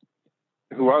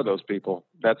 Who are those people?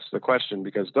 That's the question,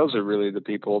 because those are really the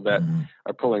people that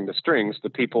are pulling the strings, the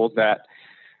people that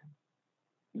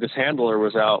this handler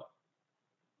was out,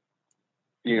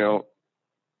 you know,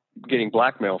 getting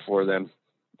blackmail for them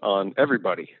on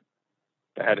everybody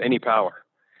that had any power.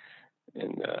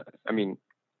 And I mean,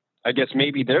 I guess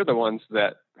maybe they're the ones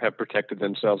that have protected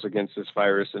themselves against this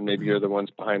virus, and maybe you're the ones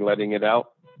behind letting it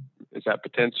out. Is that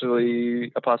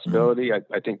potentially a possibility?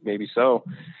 I think maybe so,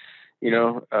 you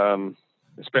know,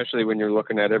 especially when you're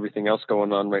looking at everything else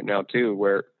going on right now too,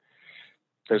 where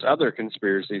there's other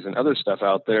conspiracies and other stuff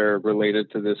out there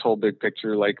related to this whole big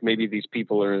picture. Like maybe these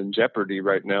people are in jeopardy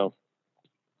right now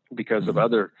because of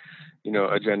other, you know,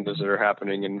 agendas that are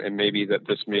happening. And maybe that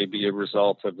this may be a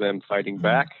result of them fighting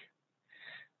back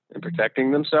and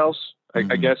protecting themselves.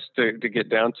 I guess to get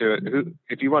down to it,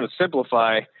 if you want to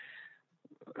simplify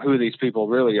who these people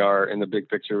really are in the big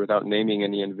picture without naming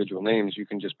any individual names, you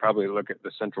can just probably look at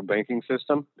the central banking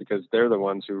system, because they're the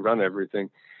ones who run everything.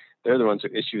 They're the ones who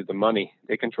issue the money.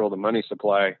 They control the money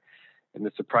supply, and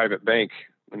it's a private bank,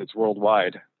 and it's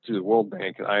worldwide through the World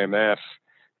Bank and IMF.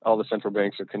 All the central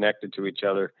banks are connected to each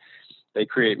other. They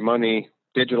create money,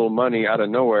 digital money out of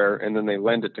nowhere, and then they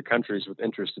lend it to countries with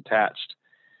interest attached.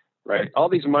 Right? All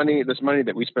this money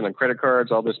that we spend on credit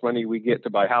cards, all this money we get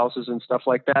to buy houses and stuff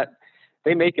like that,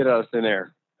 they make it out of thin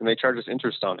air, and they charge us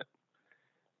interest on it,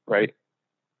 right?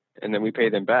 And then we pay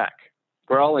them back.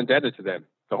 We're all indebted to them.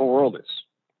 The whole world is.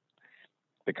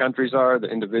 The countries are, the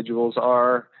individuals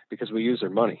are, because we use their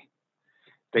money.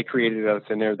 They create it out of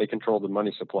thin air. They control the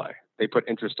money supply. They put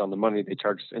interest on the money. They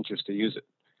charge us interest to use it.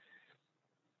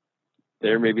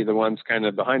 They're maybe the ones kind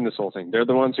of behind this whole thing. They're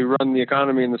the ones who run the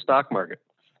economy and the stock market.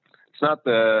 It's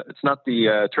not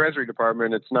the Treasury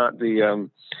Department. It's not the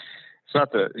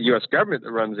U.S. government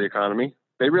that runs the economy.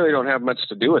 They really don't have much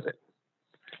to do with it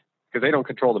because they don't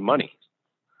control the money.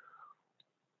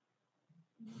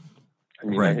 I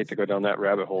mean, right. I hate to go down that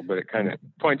rabbit hole, but it kind of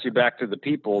points you back to the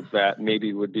people that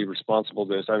maybe would be responsible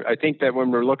for this. I think that when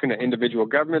we're looking at individual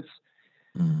governments,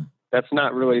 that's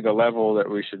not really the level that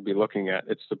we should be looking at.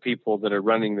 It's the people that are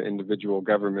running the individual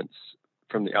governments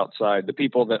from the outside, the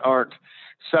people that aren't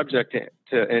subject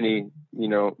to any, you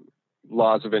know,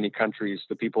 laws of any countries,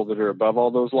 the people that are above all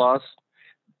those laws.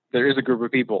 There is a group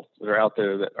of people that are out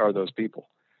there that are those people.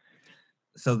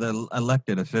 So the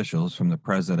elected officials from the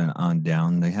president on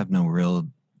down, they have no real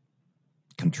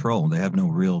control. They have no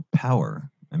real power.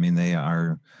 I mean, they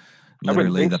are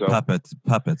literally the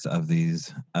puppets of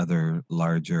these other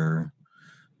larger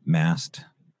massed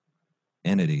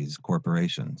entities,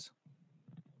 corporations.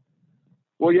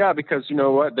 Well, yeah, because you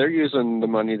know what? They're using the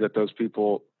money that those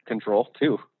people control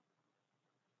too.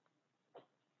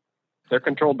 They're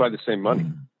controlled by the same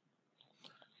money.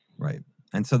 Right.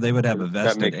 And so they would have a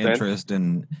vested interest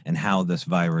in how this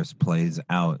virus plays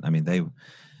out. I mean,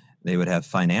 they would have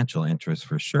financial interest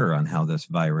for sure on how this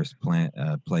virus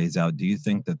plays out. Do you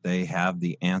think that they have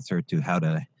the answer to how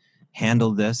to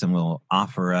handle this and will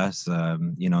offer us,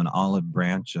 an olive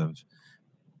branch of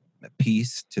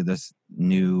peace to this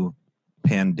new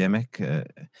pandemic,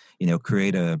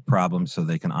 create a problem so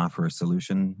they can offer a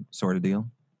solution sort of deal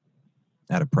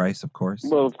at a price, of course?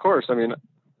 Well, of course. I mean,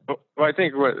 I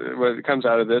think what comes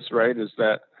out of this, right, is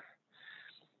that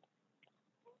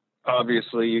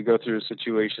obviously you go through a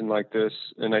situation like this,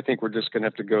 and I think we're just going to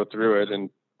have to go through it, and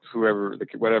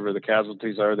whatever the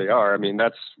casualties are, they are. I mean,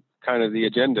 that's kind of the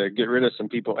agenda, get rid of some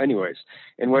people anyways.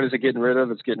 And what is it getting rid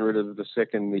of? It's getting rid of the sick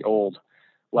and the old,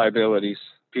 liabilities,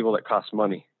 people that cost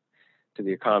money to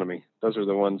the economy. Those are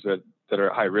the ones that are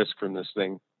at high risk from this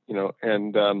thing,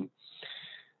 and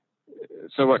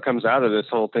so what comes out of this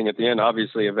whole thing at the end,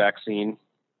 obviously a vaccine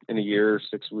in a year,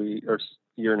 6 weeks or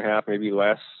year and a half, maybe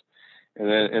less.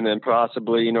 And then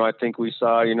possibly, I think we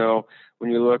saw,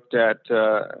 when you looked at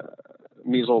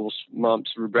measles,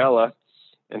 mumps, rubella,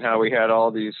 and how we had all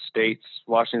these states,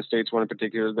 Washington State's one in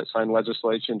particular, that signed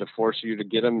legislation to force you to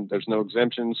get them. There's no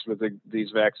exemptions with these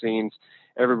vaccines.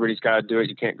 Everybody's got to do it.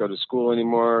 You can't go to school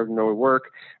anymore, no work.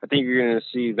 I think you're going to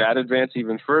see that advance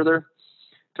even further,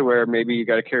 to where maybe you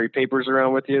got to carry papers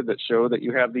around with you that show that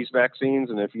you have these vaccines.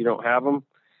 And if you don't have them,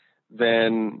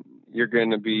 then you're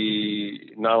going to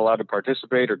be not allowed to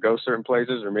participate or go certain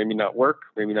places, or maybe not work,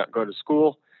 maybe not go to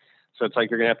school. So it's like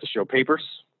you're going to have to show papers.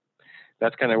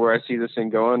 That's kind of where I see this thing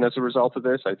going as a result of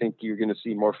this. I think you're going to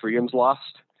see more freedoms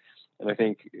lost. And I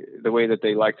think the way that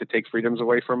they like to take freedoms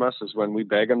away from us is when we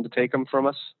beg them to take them from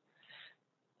us,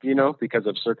 because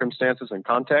of circumstances and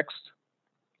context.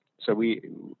 So we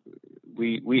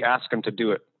ask them to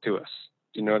do it to us.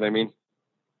 Do you know what I mean?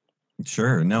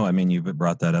 Sure. No, I mean, you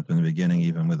brought that up in the beginning,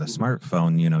 even with a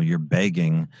smartphone, you're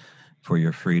begging for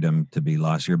your freedom to be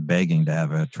lost. You're begging to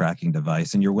have a tracking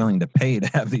device, and you're willing to pay to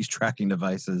have these tracking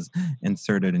devices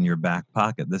inserted in your back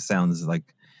pocket. This sounds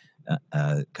like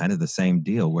kind of the same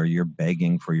deal, where you're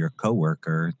begging for your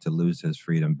coworker to lose his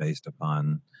freedom based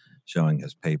upon showing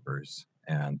his papers.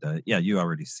 And you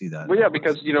already see that. Well, yeah,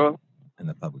 because, in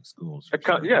the public schools.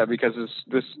 Sure. Yeah, because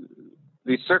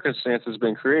these circumstances have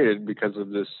been created because of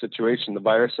this situation, the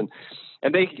virus, and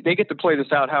they get to play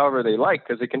this out however they like,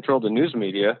 because they control the news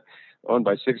media owned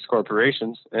by 6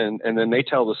 corporations, and then they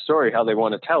tell the story how they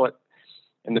want to tell it,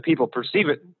 and the people perceive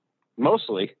it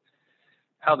mostly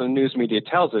how the news media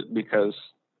tells it, because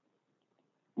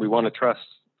we want to trust.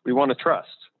 We want to trust.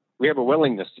 We have a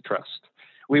willingness to trust.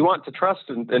 We want to trust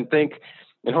and think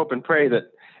and hope and pray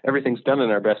that everything's done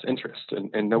in our best interest,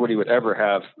 and nobody would ever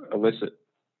have illicit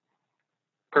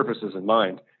purposes in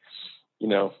mind. We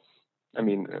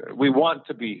want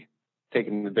to be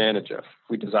taken advantage of.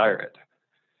 We desire it.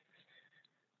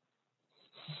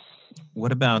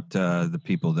 What about the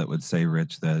people that would say,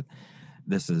 Rich, that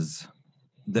this is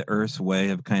the Earth's way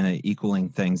of kind of equaling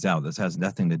things out? This has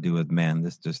nothing to do with man.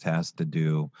 This just has to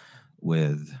do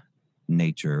with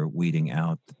nature weeding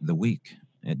out the weak.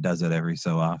 It does it every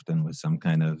so often with some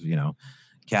kind of,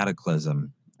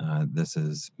 cataclysm. This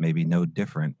is maybe no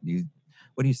different.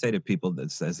 What do you say to people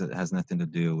that says it has nothing to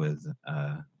do with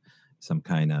some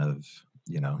kind of,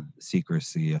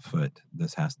 secrecy afoot?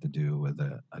 This has to do with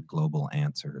a global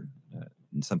answer,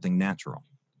 something natural.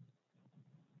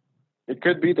 It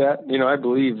could be that. I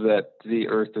believe that the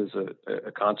Earth is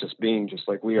a conscious being just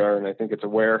like we are, and I think it's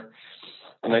aware.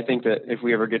 And I think that if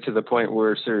we ever get to the point where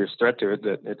we're a serious threat to it,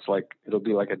 that it'll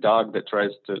be like a dog that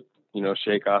tries to,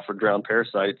 shake off or drown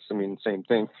parasites. Same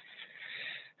thing.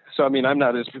 So, I'm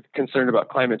not as concerned about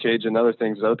climate change and other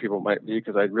things as other people might be,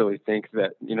 because I really think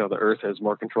that, the Earth has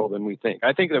more control than we think.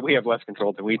 I think that we have less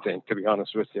control than we think, to be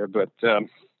honest with you. But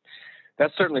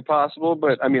that's certainly possible.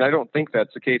 But, I don't think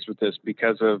that's the case with this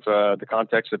because of the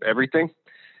context of everything.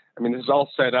 This is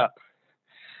all set up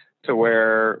to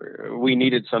where we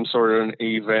needed some sort of an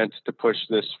event to push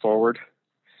this forward,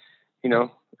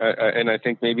 and I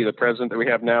think maybe the president that we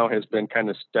have now has been kind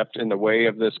of stepped in the way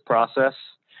of this process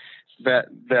that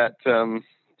the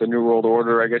New World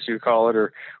Order, I guess you'd call it,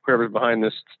 or whoever's behind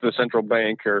this, the central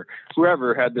bank or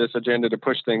whoever had this agenda to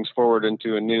push things forward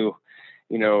into a new,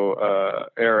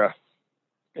 era.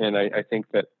 And I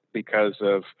think that because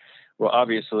of, well,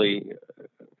 obviously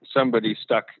somebody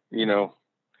stuck,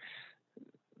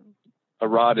 a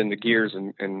rod in the gears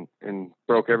and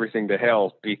broke everything to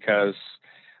hell, because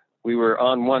we were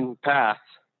on one path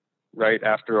right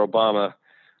after Obama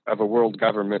of a world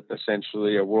government,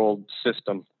 essentially a world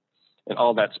system, and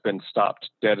all that's been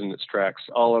stopped dead in its tracks.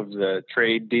 All of the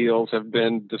trade deals have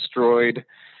been destroyed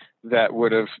that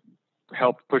would have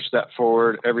helped push that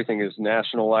forward. Everything is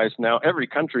nationalized now. Every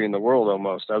country in the world,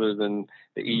 almost, other than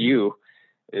the EU,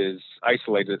 is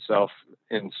isolated itself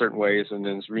in certain ways and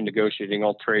is renegotiating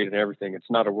all trade and everything. It's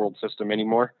not a world system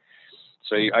anymore.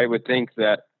 So I would think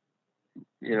that,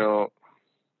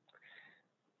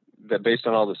 that based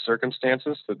on all the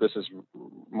circumstances, that this is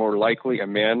more likely a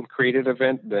man-created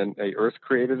event than a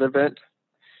Earth-created event.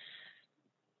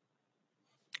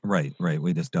 Right.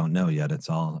 We just don't know yet. It's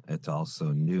all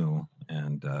so new,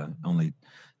 and only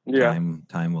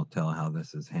time will tell how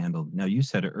this is handled. Now, you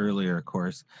said earlier, of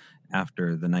course,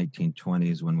 after the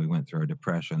 1920s, when we went through a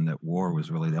depression, that war was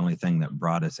really the only thing that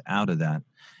brought us out of that.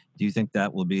 Do you think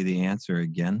that will be the answer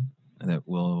again? That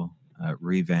we'll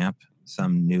revamp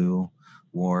some new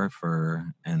war for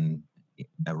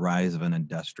a rise of an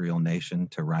industrial nation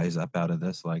to rise up out of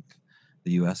this like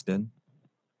the U.S. did?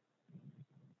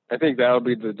 I think that'll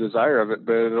be the desire of it,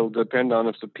 but it'll depend on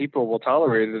if the people will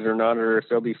tolerate it or not, or if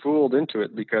they'll be fooled into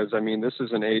it. Because, this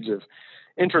is an age of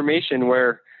information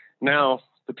where now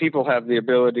the people have the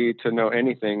ability to know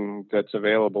anything that's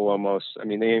available almost.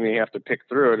 They may have to pick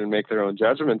through it and make their own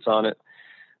judgments on it,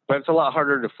 but it's a lot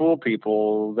harder to fool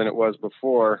people than it was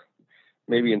before,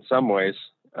 maybe in some ways,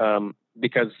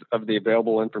 because of the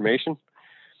available information.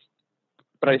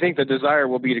 But I think the desire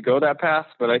will be to go that path,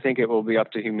 but I think it will be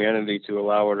up to humanity to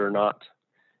allow it or not.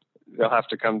 they'll have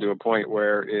to come to a point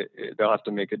where they'll have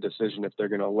to make a decision if they're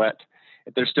going to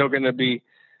if they're still going to be,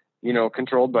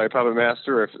 controlled by a puppet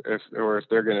master, or if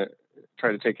they're going to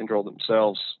try to take control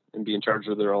themselves and be in charge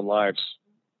of their own lives.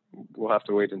 We'll have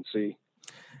to wait and see.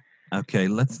 Okay,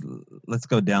 let's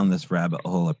go down this rabbit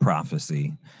hole of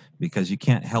prophecy, because you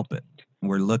can't help it.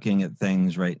 We're looking at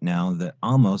things right now that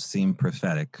almost seem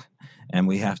prophetic, and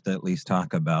we have to at least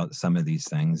talk about some of these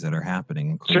things that are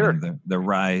happening, including the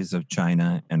rise of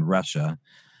China and Russia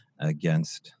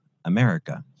against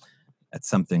America. That's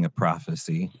something of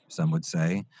prophecy, some would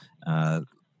say.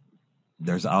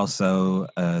 There's also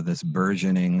this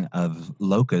burgeoning of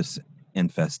locust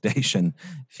infestation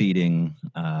feeding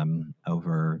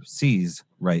overseas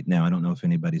right now. I don't know if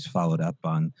anybody's followed up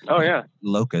on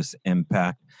locust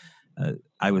impact.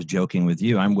 I was joking with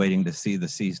you. I'm waiting to see the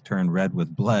seas turn red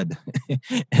with blood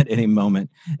at any moment.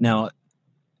 Now,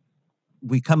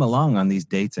 we come along on these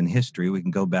dates in history. We can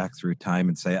go back through time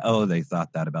and say, oh, they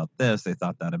thought that about this, they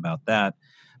thought that about that.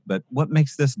 But what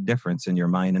makes this difference in your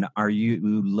mind? And are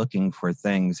you looking for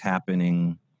things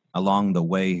happening along the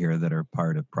way here that are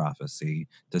part of prophecy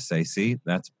to say, see,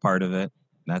 that's part of it,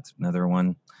 that's another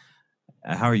one?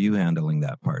 How are you handling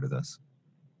that part of this?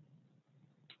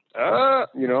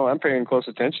 I'm paying close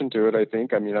attention to it, I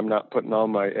think. I mean, I'm not putting all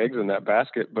my eggs in that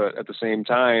basket, but at the same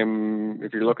time,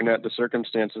 if you're looking at the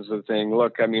circumstances of the thing,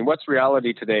 look, I mean, what's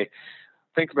reality today?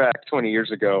 Think back 20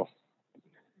 years ago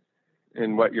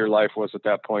and what your life was at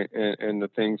that point, and the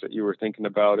things that you were thinking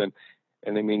about. And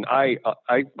I mean, I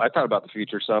thought about the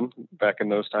future some back in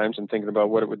those times and thinking about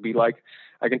what it would be like.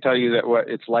 I can tell you that what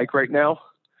it's like right now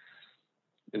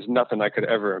is nothing I could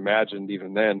ever imagined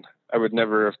even then. I would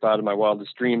never have thought in my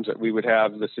wildest dreams that we would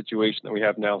have the situation that we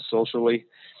have now socially,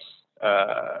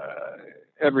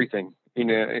 everything.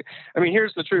 I mean,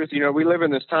 here's the truth. We live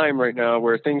in this time right now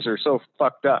where things are so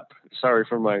fucked up. Sorry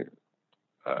for my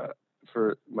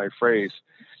phrase.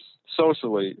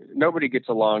 Socially, nobody gets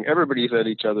along. Everybody's at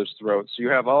each other's throats. You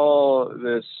have all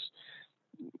this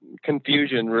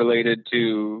confusion related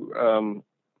to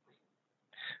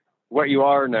what you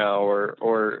are now,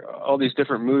 or all these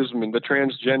different movements, the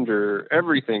transgender,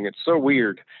 everything. It's so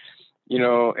weird,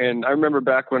 and I remember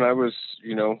back when I was,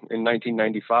 in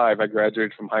 1995, I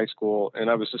graduated from high school, and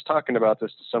I was just talking about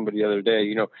this to somebody the other day.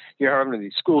 You're having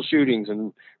these school shootings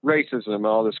and racism and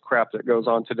all this crap that goes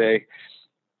on today.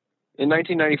 In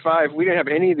 1995, we didn't have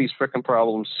any of these frickin'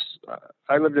 problems.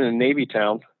 I lived in a Navy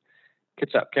town,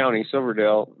 Kitsap County,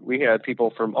 Silverdale. We had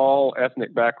people from all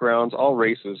ethnic backgrounds, all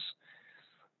races.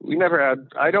 We never had,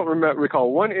 I don't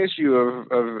recall one issue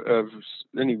of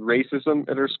any racism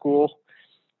at our school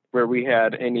where we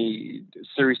had any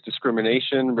serious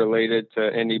discrimination related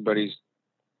to anybody's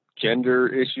gender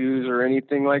issues or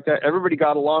anything like that. Everybody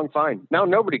got along fine. Now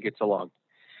nobody gets along.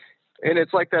 And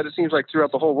it's like that. It seems like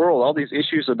throughout the whole world, all these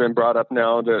issues have been brought up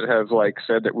now that have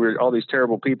said that we're all these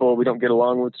terrible people. We don't get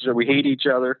along with each other. We hate each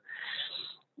other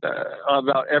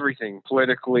about everything,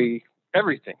 politically,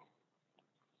 everything.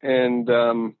 And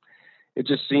it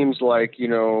just seems like,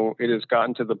 it has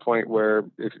gotten to the point where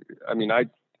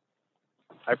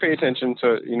I pay attention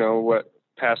to, what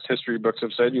past history books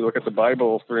have said. You look at the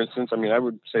Bible, for instance. I mean, I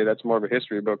would say that's more of a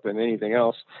history book than anything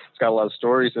else. It's got a lot of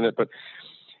stories in it, but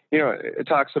it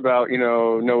talks about,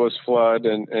 Noah's flood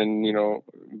and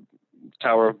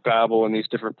Tower of Babel and these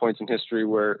different points in history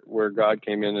where God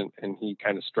came in and he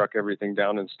kind of struck everything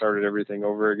down and started everything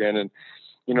over again. And,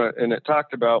 and it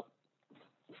talked about,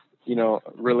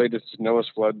 related to Noah's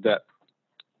flood that,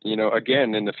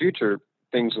 again, in the future,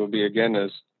 things will be again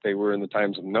as they were in the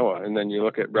times of Noah. And then you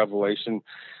look at Revelation,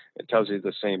 it tells you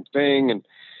the same thing. And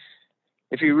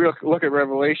if you look at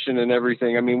Revelation and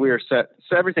everything, I mean, we are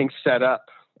everything's set up,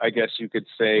 I guess you could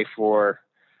say, for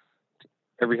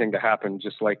everything to happen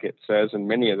just like it says. And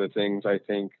many of the things I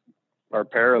think are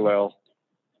parallel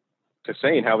to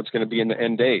saying how it's going to be in the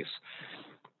end days.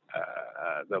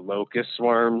 The locust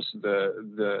swarms,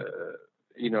 the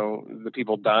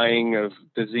people dying of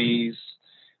disease,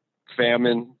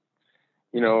 famine,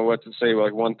 what's it say?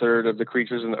 Like 1/3 of the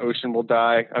creatures in the ocean will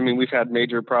die. I mean, we've had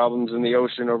major problems in the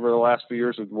ocean over the last few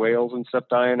years with whales and stuff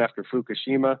dying after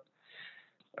Fukushima.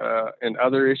 And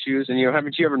other issues. And,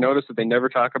 haven't you ever noticed that they never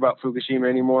talk about Fukushima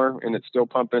anymore, and it's still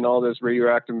pumping all this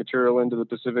radioactive material into the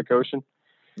Pacific Ocean?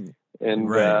 And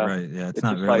right. Yeah. It's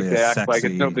not really they act like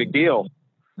it's no big deal.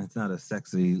 It's not a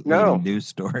sexy news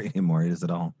story anymore, is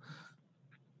it all?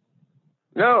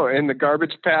 No. And the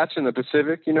garbage patch in the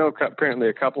Pacific, apparently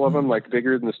a couple of them, like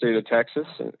bigger than the state of Texas.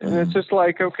 And it's just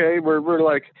like, okay, we're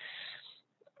like,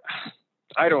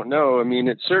 I don't know. I mean,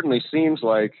 it certainly seems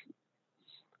like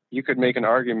you could make an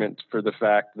argument for the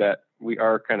fact that we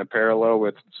are kind of parallel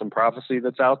with some prophecy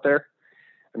that's out there.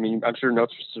 I mean, I'm sure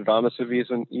Nostradamus have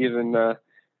even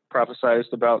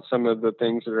prophesized about some of the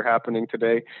things that are happening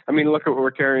today. I mean, look at what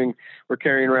we're carrying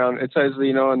around. It says,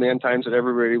 in the end times that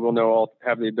everybody will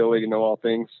have the ability to know all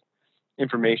things,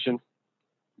 information,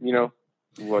 Well,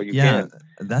 you can.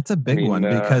 That's a big one,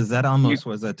 because that almost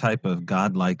was a type of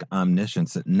godlike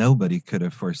omniscience that nobody could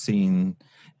have foreseen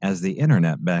as the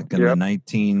internet back in the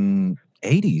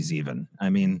 1980s even. I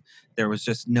mean, there was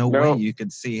just no way you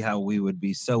could see how we would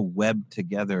be so webbed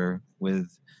together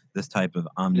with this type of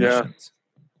omniscience.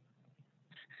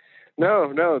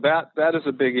 No, that is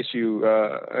a big issue.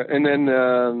 And then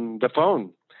the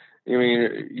phone. I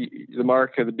mean, the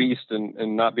mark of the beast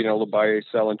and not being able to buy,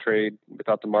 sell, and trade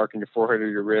without the mark on your forehead or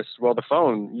your wrist. Well, the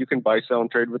phone, you can buy, sell,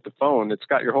 and trade with the phone. It's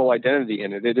got your whole identity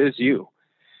in it. It is you.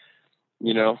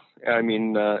 I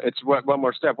mean, it's one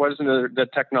more step. What isn't the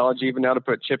technology even now to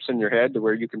put chips in your head to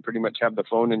where you can pretty much have the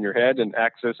phone in your head and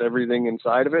access everything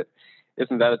inside of it?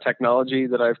 Isn't that a technology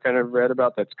that I've kind of read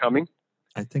about that's coming?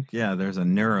 I think, there's a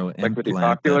neuro implant. Like with the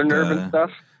ocular nerve and stuff?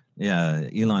 Yeah,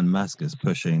 Elon Musk is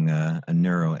pushing a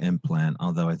neuro implant,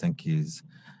 although I think he's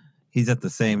at the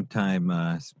same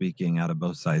time speaking out of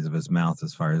both sides of his mouth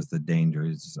as far as the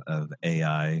dangers of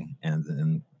AI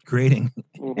and creating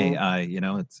AI.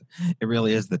 It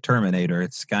really is the Terminator.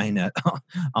 It's Skynet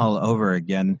all over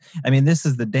again. I mean, this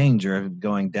is the danger of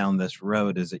going down this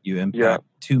road, is that you impact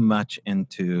too much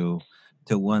into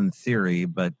one theory,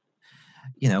 but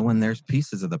when there's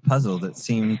pieces of the puzzle that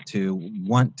seem to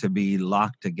want to be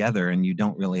locked together and you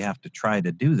don't really have to try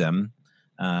to do them,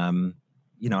 I'm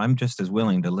just as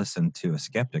willing to listen to a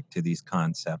skeptic to these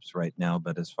concepts right now.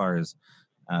 But as far as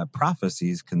prophecy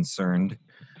is concerned,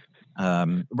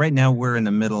 right now we're in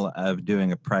the middle of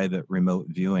doing a private remote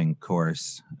viewing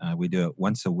course. We do it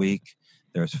once a week.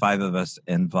 There's 5 of us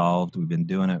involved. We've been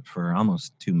doing it for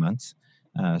almost 2 months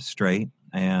straight.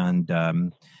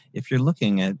 And if you're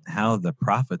looking at how the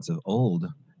prophets of old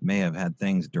may have had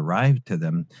things derived to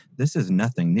them, this is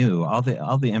nothing new. All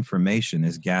the information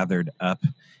is gathered up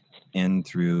in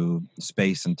through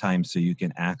space and time, so you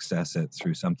can access it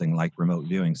through something like remote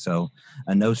viewing. So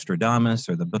a Nostradamus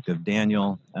or the Book of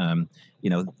Daniel,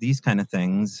 these kind of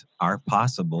things are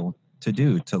possible to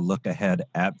do, to look ahead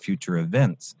at future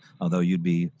events, although you'd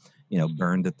be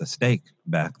burned at the stake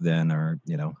back then, or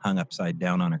hung upside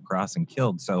down on a cross and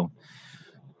killed. So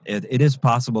it is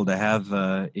possible to have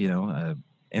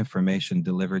information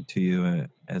delivered to you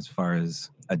as far as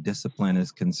a discipline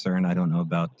is concerned. I don't know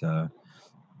about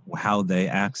how they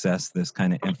access this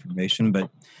kind of information, but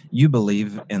you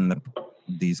believe in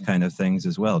these kind of things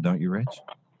as well, don't you, Rich?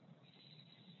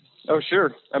 Oh,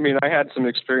 sure. I mean, I had some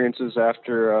experiences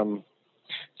after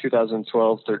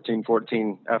 2012, 13,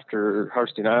 14, after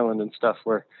Harstein Island and stuff,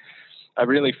 where I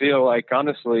really feel like,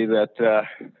 honestly, that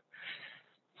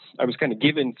I was kind of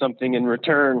given something in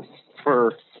return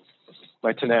for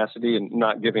my tenacity and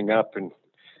not giving up, and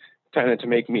kind of to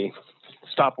make me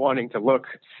stop wanting to look.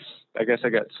 I guess I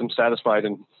got some satisfied,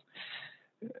 and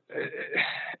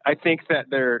I think that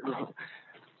that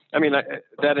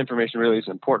information really is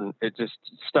important. It's just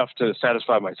stuff to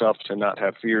satisfy myself, to not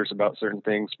have fears about certain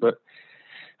things. But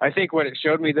I think what it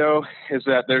showed me, though, is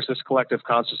that there's this collective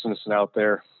consciousness out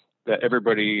there that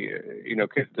everybody,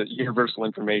 the universal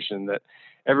information that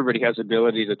everybody has the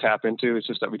ability to tap into. It's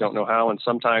just that we don't know how. And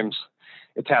sometimes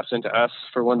it taps into us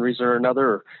for one reason or another,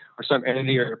 or some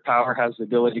entity or power has the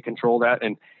ability to control that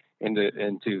and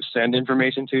to send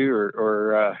information to,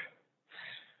 or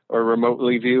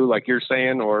remotely view, like you're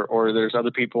saying, or there's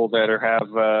other people that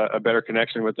have a better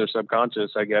connection with their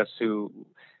subconscious, I guess, who,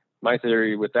 my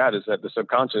theory with that is that the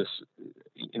subconscious,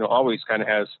 always kind of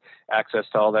has access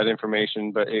to all that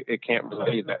information, but it can't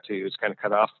relay that to you. It's kind of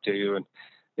cut off to you. And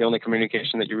the only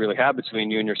communication that you really have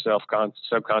between you and your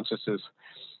subconscious is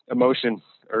emotion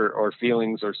or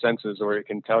feelings or senses, or it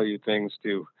can tell you things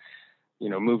to,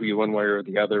 move you one way or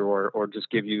the other, or just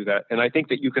give you that. And I think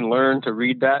that you can learn to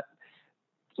read that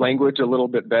language a little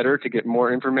bit better to get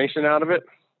more information out of it.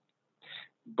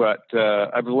 But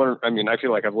I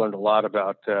feel like I've learned a lot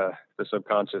about the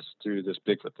subconscious through this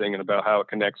Bigfoot thing, and about how it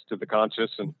connects to the conscious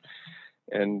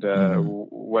and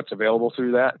what's available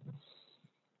through that.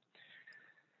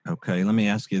 Okay, let me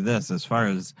ask you this. As far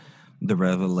as the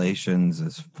revelations,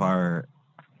 as far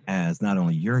as not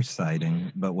only your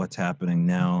sighting, but what's happening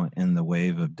now in the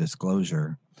wave of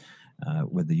disclosure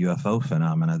with the UFO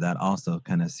phenomena, that also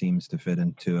kind of seems to fit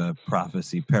into a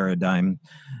prophecy paradigm.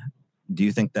 Do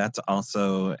you think that's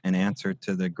also an answer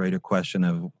to the greater question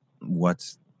of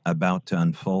what's about to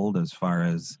unfold, as far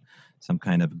as some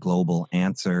kind of global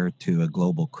answer to a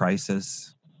global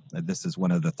crisis? This is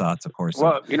one of the thoughts, of course,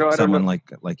 well, of someone like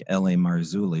L.A.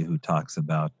 Marzulli, who talks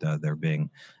about there being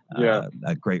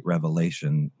a great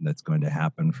revelation that's going to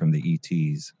happen from the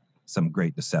ETs, some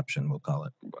great deception, we'll call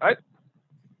it. I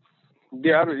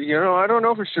don't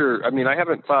know for sure. I mean, I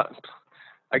haven't thought.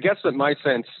 I guess that my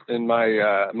sense and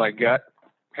my gut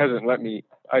hasn't let me.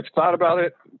 I've thought about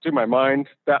it through my mind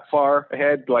that far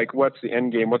ahead. Like, what's the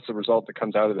end game? What's the result that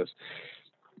comes out of this?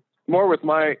 More with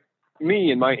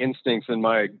me and my instincts and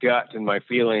my gut and my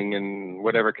feeling and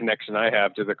whatever connection I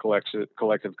have to the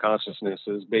collective consciousness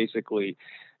has basically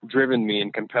driven me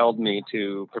and compelled me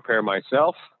to prepare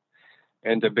myself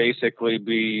and to basically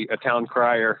be a town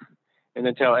crier and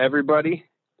then tell everybody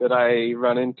that I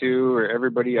run into or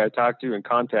everybody I talk to and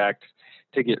contact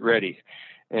to get ready.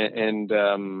 And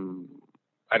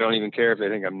I don't even care if they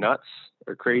think I'm nuts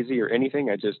or crazy or anything.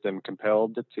 I just am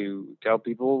compelled to tell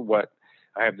people what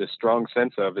I have this strong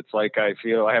sense of. It's like I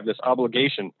feel I have this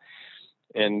obligation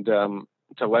and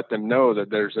to let them know that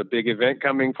there's a big event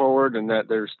coming forward and that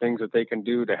there's things that they can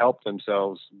do to help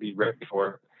themselves be ready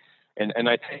for it. And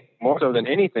I think more so than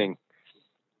anything,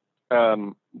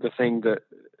 the thing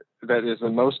that is the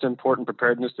most important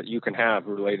preparedness that you can have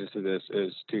related to this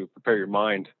is to prepare your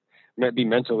mind, be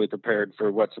mentally prepared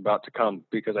for what's about to come,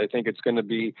 because I think it's going to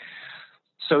be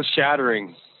so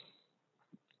shattering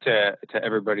to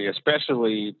everybody,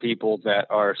 especially people that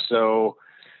are so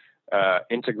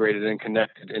integrated and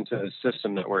connected into the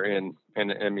system that we're in.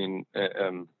 And I mean,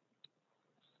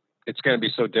 it's going to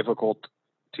be so difficult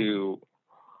to,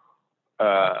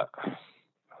 how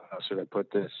should I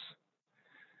put this?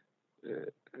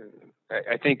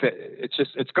 I think that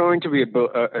it's going to be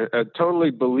a totally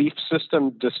belief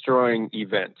system destroying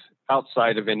event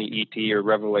outside of any ET or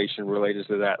revelation related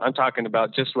to that. I'm talking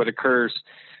about just what occurs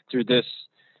through this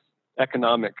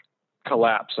economic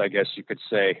collapse, I guess you could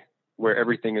say, where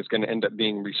everything is going to end up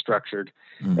being restructured.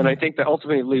 Mm-hmm. And I think that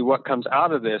ultimately what comes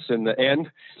out of this in the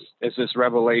end is this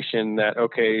revelation that,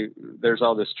 okay, there's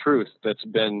all this truth that's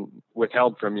been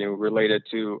withheld from you related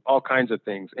to all kinds of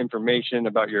things, information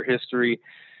about your history.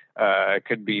 It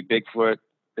could be Bigfoot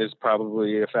is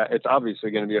probably it's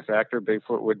obviously going to be a factor.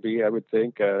 Bigfoot would be, I would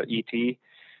think, ET,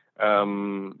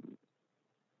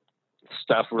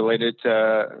 stuff related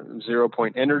to 0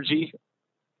 point energy.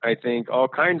 I think all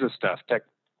kinds of stuff that's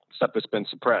been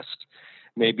suppressed,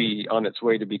 maybe on its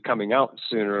way to be coming out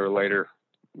sooner or later,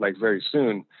 like very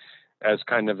soon, as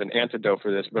kind of an antidote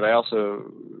for this. But I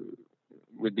also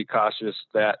would be cautious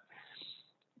that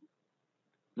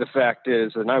the fact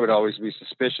is, and I would always be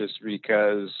suspicious,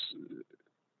 because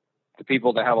the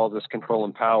people that have all this control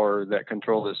and power that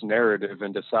control this narrative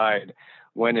and decide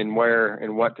when and where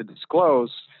and what to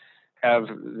disclose have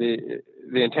the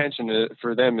intention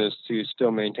for them is to still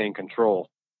maintain control.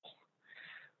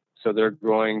 So they're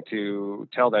going to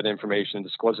tell that information,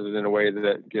 disclose it in a way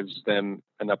that gives them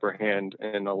an upper hand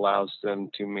and allows them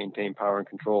to maintain power and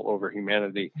control over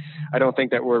humanity. I don't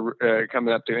think that we're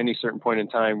coming up to any certain point in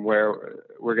time where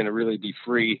we're going to really be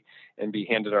free and be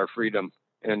handed our freedom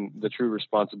and the true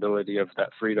responsibility of that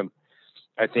freedom.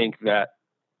 I think that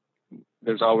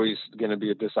there's always going to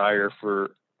be a desire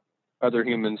for other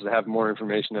humans that have more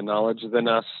information and knowledge than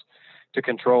us to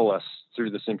control us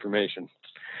through this information.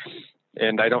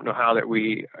 And I don't know how that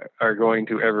we are going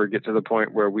to ever get to the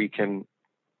point where we can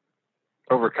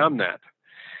overcome that,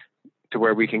 to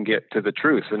where we can get to the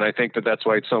truth. And I think that that's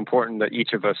why it's so important that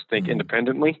each of us think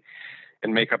independently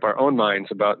and make up our own minds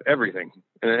about everything,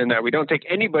 and that we don't take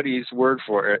anybody's word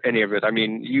for any of it. I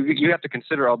mean, you have to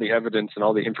consider all the evidence and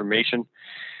all the information,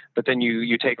 but then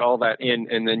you take all that in,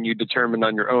 and then you determine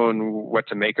on your own what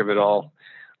to make of it all.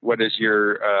 What is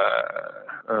your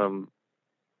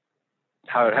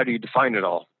how do you define it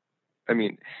all? I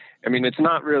mean, it's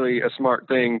not really a smart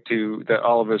thing that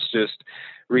all of us just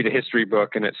read a history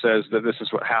book and it says that this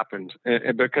is what happened.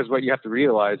 And because what you have to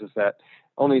realize is that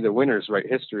only the winners write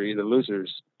history. The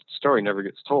losers' story never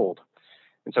gets told.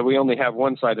 And so we only have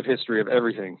one side of history of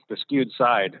everything, the skewed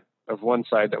side of one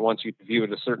side that wants you to view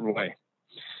it a certain way.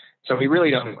 So we really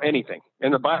don't know anything.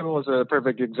 And the Bible is a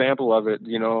perfect example of it.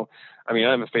 I mean,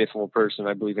 I'm a faithful person.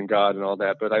 I believe in God and all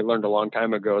that. But I learned a long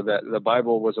time ago that the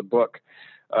Bible was a book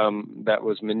that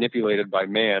was manipulated by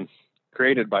man,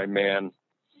 created by man.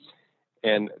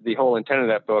 And the whole intent of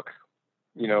that book,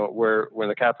 when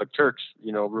the Catholic Church,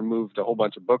 removed a whole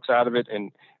bunch of books out of it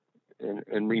and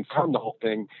reformed the whole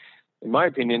thing, in my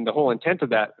opinion, the whole intent of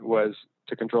that was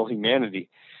to control humanity.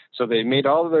 So they made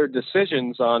all of their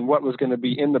decisions on what was going to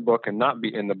be in the book and not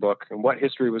be in the book, and what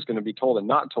history was going to be told and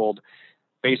not told,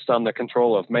 based on the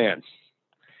control of man.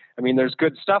 I mean, there's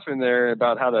good stuff in there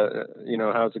about how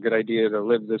it's a good idea to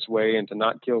live this way and to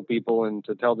not kill people and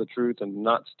to tell the truth and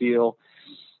not steal,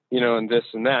 and this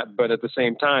and that. But at the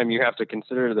same time, you have to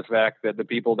consider the fact that the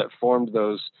people that formed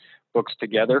those books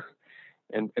together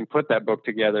and put that book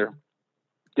together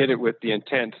did it with the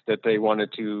intent that they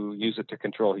wanted to use it to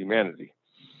control humanity.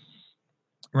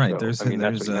 Right. So,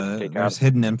 there's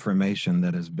hidden information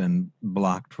that has been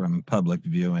blocked from public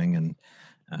viewing, and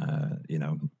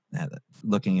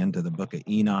looking into the Book of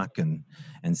Enoch and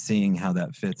seeing how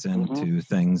that fits into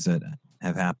things that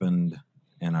have happened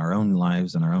in our own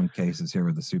lives and our own cases here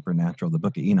with the supernatural. The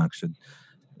Book of Enoch should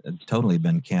totally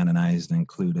been canonized and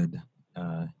included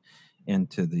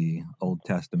into the Old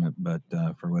Testament, but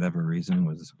for whatever reason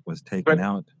was taken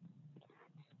out.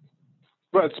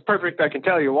 Well, it's perfect. I can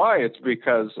tell you why. It's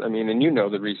because, and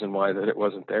the reason why that it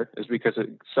wasn't there is because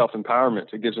it's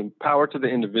self-empowerment. It gives power to the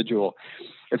individual.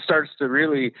 It starts to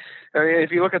really,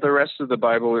 if you look at the rest of the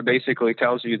Bible, it basically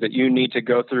tells you that you need to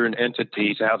go through an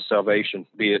entity to have salvation,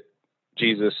 be it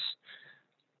Jesus,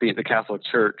 be it the Catholic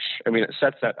Church. It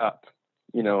sets that up,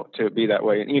 to be that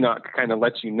way. And Enoch kind of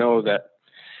lets you know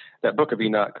that Book of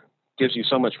Enoch gives you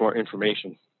so much more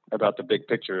information about the big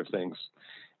picture of things.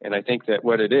 And I think that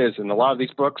what it is, and a lot of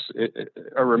these books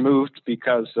are removed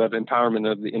because of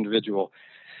empowerment of the individual.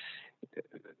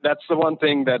 That's the one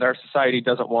thing that our society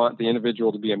doesn't want, the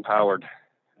individual to be empowered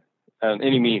on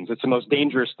any means. It's the most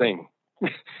dangerous thing,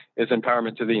 is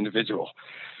empowerment to the individual.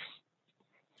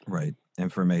 Right.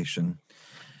 Information's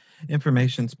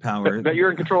power. That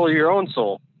you're in control of your own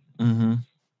soul. Mm-hmm.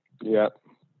 Yeah.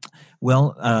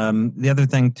 Well, the other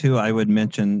thing, too, I would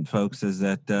mention, folks, is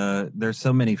that there's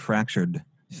so many fractured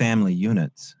family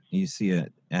units. You see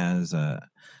it as a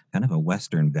kind of a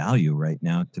Western value right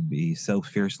now to be so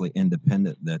fiercely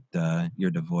independent that you're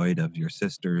devoid of your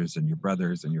sisters and your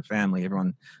brothers and your family.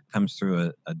 Everyone comes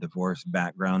through a divorce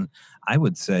background. I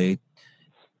would say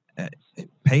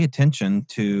pay attention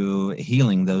to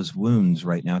healing those wounds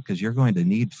right now, because you're going to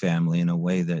need family in a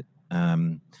way that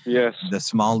yes, the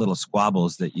small little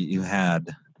squabbles that you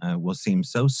had will seem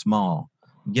so small.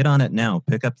 Get on it now.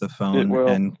 Pick up the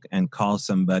phone and call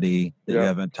somebody that you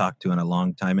haven't talked to in a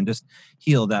long time, and just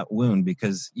heal that wound,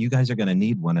 because you guys are going to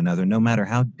need one another, no matter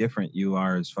how different you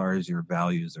are as far as your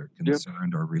values are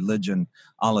concerned, or religion,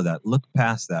 all of that. Look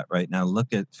past that right now.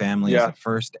 Look at family as a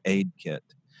first aid kit.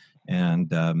 And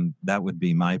that would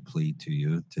be my plea to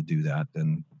you to do that.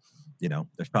 And,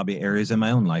 there's probably areas in my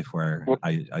own life where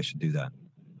I should do that.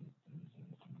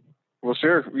 Well,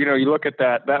 sure. You look at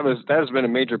that has been a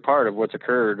major part of what's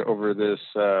occurred over this,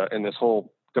 in this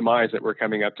whole demise that we're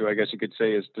coming up to, I guess you could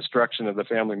say, is destruction of the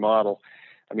family model.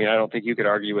 I don't think you could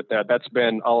argue with that. That's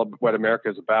been all of what America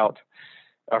is about.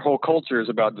 Our whole culture is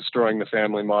about destroying the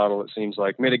family model. It seems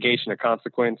like mitigation of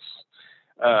consequence.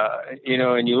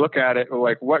 And you look at it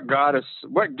like what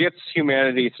gets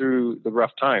humanity through the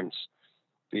rough times,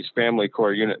 these family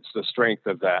core units, the strength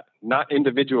of that, not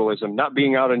individualism, not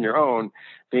being out on your own,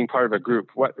 being part of a group.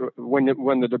 When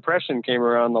the Depression came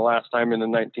around the last time in the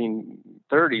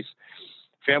 1930s,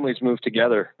 families moved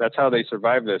together. That's how they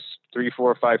survived this. 3,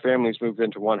 4, 5 families moved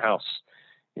into one house.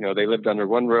 They lived under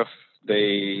one roof.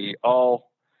 They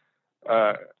all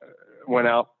went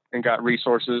out and got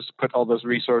resources, put all those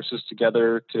resources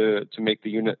together to make the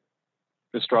unit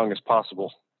as strong as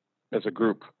possible as a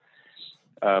group.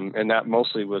 And that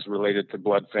mostly was related to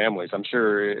blood families. I'm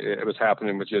sure it was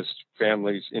happening with just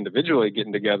families individually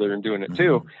getting together and doing it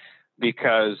too,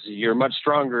 because you're much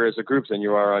stronger as a group than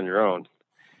you are on your own.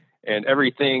 And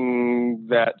everything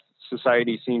that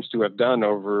society seems to have done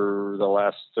over the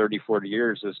last 30, 40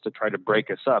 years is to try to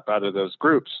break us up out of those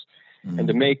groups. And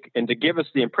to give us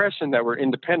the impression that we're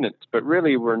independent, but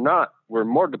really we're not. We're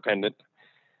more dependent,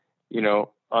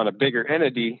 on a bigger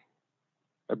entity,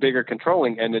 a bigger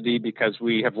controlling entity, because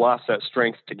we have lost that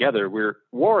strength together. We're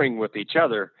warring with each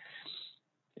other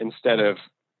instead of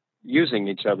using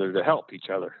each other to help each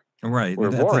other. Right. We're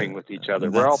warring with each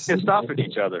other. We're all pissed off at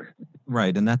each other.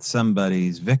 Right. And that's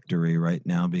somebody's victory right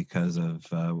now because of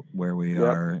where we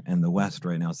are in the West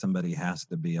right now. Somebody has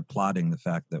to be applauding the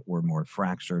fact that we're more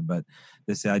fractured. But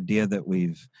this idea that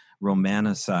we've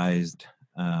romanticized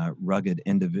rugged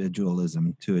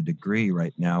individualism to a degree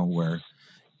right now, where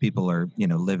people are,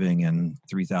 living in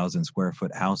 3,000 square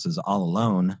foot houses all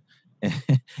alone.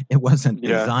 It wasn't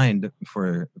designed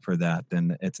for that,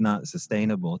 and it's not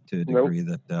sustainable to a degree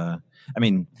that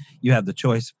you have the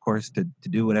choice, of course, to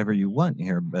do whatever you want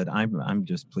here, but I'm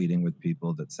just pleading with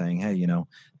people that saying, hey,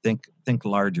 think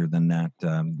larger than that.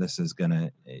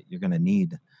 You're gonna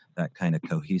need that kind of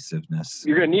cohesiveness.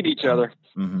 You're gonna need each other.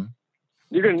 Mm-hmm.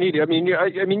 You're going to need it. I mean,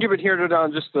 you've been hearing it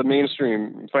on just the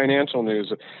mainstream financial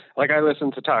news. Like I listen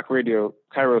to talk radio,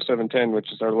 Cairo 710,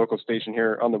 which is our local station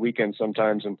here on the weekends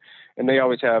sometimes. And they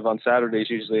always have on Saturdays,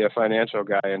 usually a financial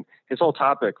guy. And his whole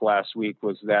topic last week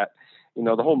was that,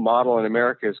 the whole model in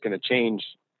America is going to change.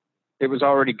 It was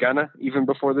already even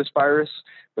before this virus,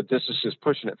 but this is just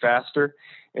pushing it faster.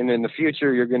 And in the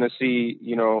future, you're going to see,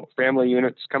 family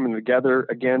units coming together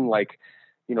again, like,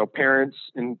 parents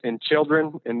and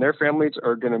children and their families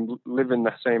are going to live in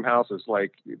the same houses.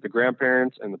 Like the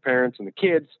grandparents and the parents and the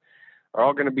kids are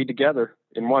all going to be together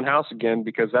in one house again,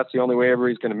 because that's the only way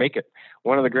everybody's going to make it.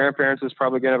 One of the grandparents is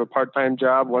probably going to have a part-time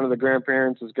job. One of the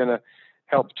grandparents is going to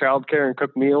help childcare and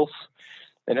cook meals,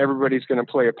 and everybody's going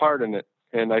to play a part in it.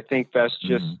 And I think that's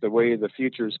just the way the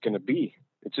future is going to be.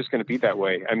 It's just going to be that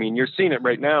way. I mean, you're seeing it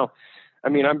right now. I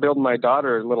mean, I'm building my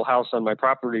daughter a little house on my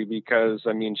property because,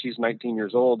 she's 19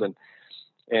 years old, and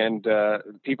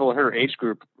people in her age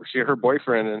group, her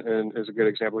boyfriend and is a good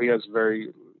example. He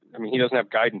doesn't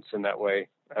have guidance in that way.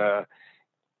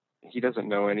 He doesn't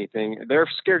know anything. They're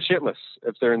scared shitless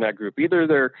if they're in that group. Either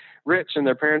they're rich and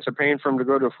their parents are paying for them to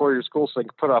go to a 4-year school so they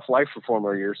can put off life for 4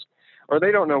 more years, or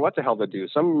they don't know what the hell to do.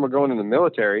 Some of them are going in the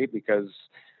military because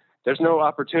there's no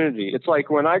opportunity. It's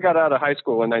like when I got out of high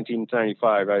school in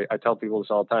 1995, I tell people this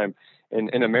all the time.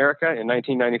 In America in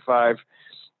 1995,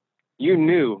 you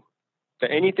knew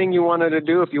that anything you wanted to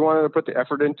do, if you wanted to put the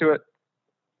effort into it,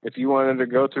 if you wanted to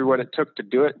go through what it took to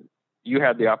do it, you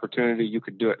had the opportunity, you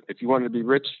could do it. If you wanted to be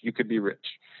rich, you could be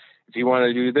rich. If you wanted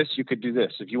to do this, you could do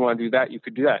this. If you want to do that, you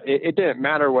could do that. It didn't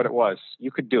matter what it was.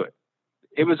 You could do it.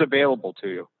 It was available to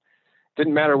you.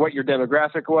 Didn't matter what your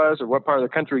demographic was or what part of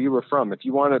the country you were from. If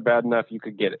you wanted it bad enough, you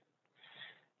could get it.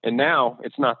 And now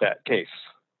it's not that case.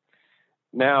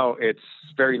 Now it's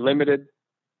very limited.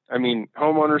 I mean,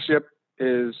 home ownership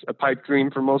is a pipe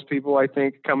dream for most people, I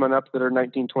think, coming up that are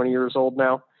 19, 20 years old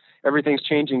now. Everything's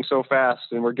changing so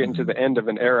fast, and we're getting to the end of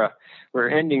an era. We're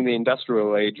ending the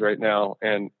industrial age right now,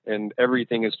 and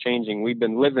everything is changing. We've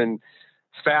been living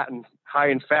high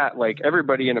in fat, like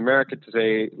everybody in America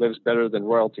today lives better than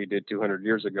royalty did 200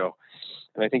 years ago.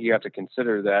 And I think you have to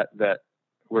consider that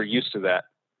we're used to that,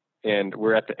 and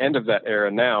we're at the end of that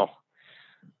era now.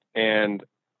 And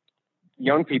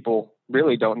young people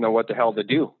really don't know what the hell to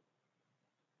do.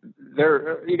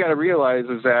 You got to realize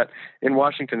is that in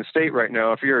Washington State right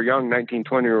now, if you're a young 19,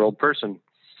 20-year-old person,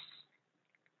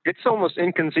 it's almost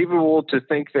inconceivable to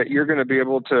think that you're going to be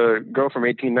able to go from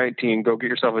 18, 19, go get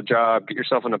yourself a job, get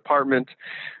yourself an apartment,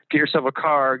 get yourself a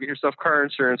car, get yourself car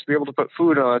insurance, be able to put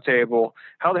food on the table.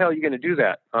 How the hell are you going to do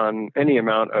that on any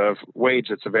amount of wage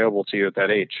that's available to you at that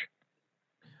age?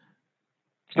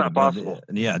 It's not possible.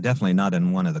 Yeah, definitely not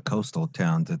in one of the coastal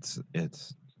towns.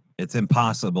 It's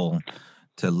impossible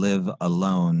to live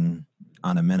alone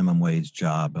on a minimum wage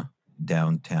job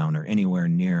downtown or anywhere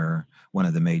near one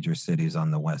of the major cities on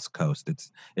the West Coast.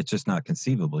 It's just not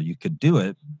conceivable. You could do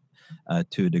it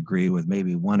to a degree with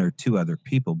maybe 1 or 2 other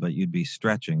people, but you'd be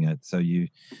stretching it. So you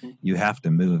have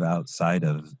to move outside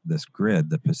of this grid,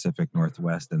 the Pacific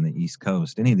Northwest and the East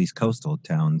Coast. Any of these coastal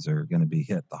towns are going to be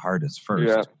hit the hardest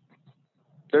first.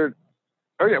 Yeah.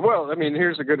 Well, I mean,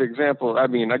 here's a good example. I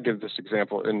mean, I give this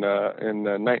example in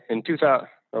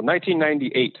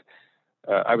 1998.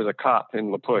 I was a cop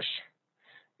in La Push.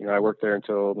 I worked there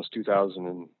until almost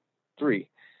 2003.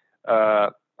 I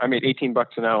made $18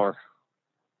 an hour.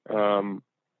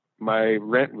 My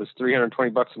rent was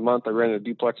 $320 a month. I rented a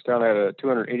duplex down. I had a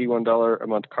 $281 a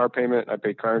month car payment. I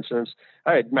paid car insurance.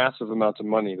 I had massive amounts of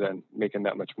money then, making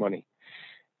that much money.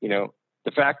 The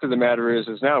fact of the matter is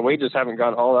now wages haven't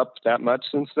gone all up that much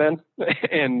since then.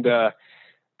 And,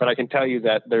 but I can tell you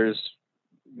that there's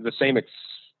the same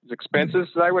expenses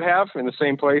that I would have in the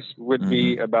same place would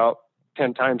be about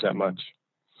 10 times that much.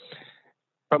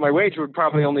 But my wage would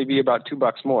probably only be about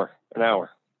 $2 more an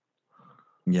hour.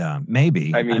 Yeah,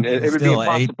 maybe. I mean, it would be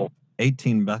impossible.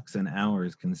 $18 an hour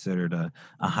is considered a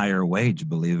higher wage,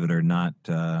 believe it or not.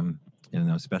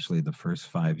 Especially the first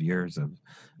 5 years of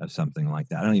something like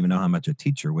that. I don't even know how much a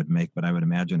teacher would make, but I would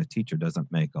imagine a teacher doesn't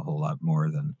make a whole lot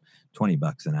more than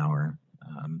 $20 an hour.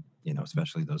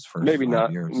 Especially those first 5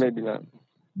 years. Maybe not.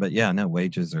 But yeah, no,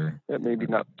 wages are. That may be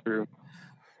not true.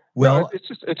 Well, it's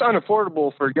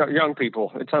unaffordable for young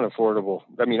people. It's unaffordable.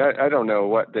 I mean, I don't know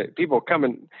what the people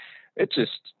coming. It's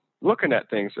just looking at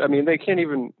things. I mean, they can't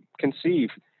even conceive.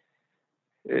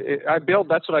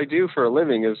 That's what I do for a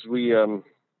living. Is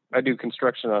I do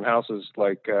construction on houses,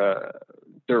 like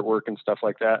dirt work and stuff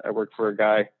like that. I work for a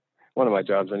guy, one of my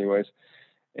jobs anyways.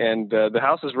 And the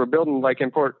houses we're building, like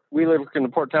we live in the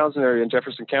Port Townsend area in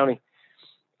Jefferson County.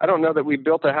 I don't know that we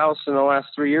built a house in the last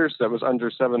 3 years that was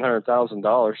under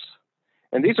 $700,000.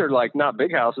 And these are like not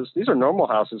big houses. These are normal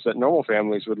houses that normal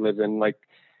families would live in, like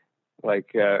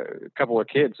a couple of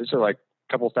kids. These are like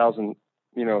a couple thousand,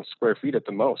 square feet at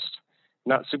the most.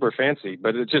 Not super fancy,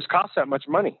 but it just costs that much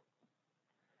money.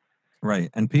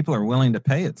 Right. And people are willing to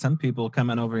pay it. Some people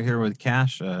coming over here with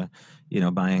cash,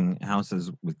 buying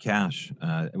houses with cash,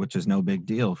 which is no big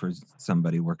deal for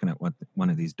somebody working at one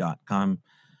of these .com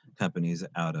companies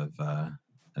out of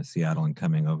Seattle and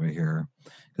coming over here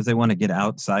because they want to get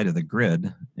outside of the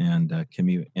grid and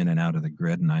commute in and out of the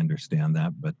grid. And I understand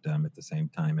that. But at the same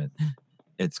time,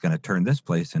 it's going to turn this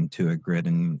place into a grid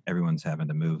and everyone's having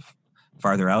to move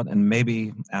farther out. And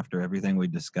maybe after everything we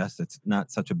discussed, it's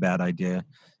not such a bad idea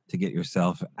to get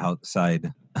yourself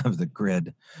outside of the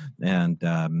grid. And,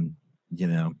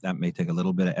 that may take a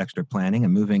little bit of extra planning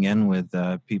and moving in with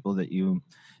people that you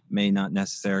may not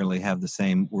necessarily have the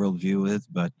same worldview with,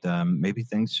 but maybe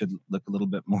things should look a little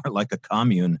bit more like a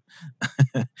commune.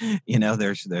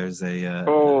 There's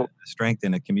a strength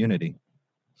in a community.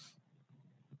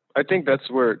 I think that's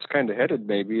where it's kind of headed,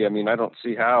 maybe. I mean, I don't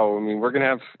see how.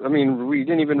 I mean, we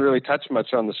didn't even really touch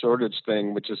much on the shortage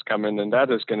thing, which is coming, and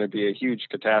that is going to be a huge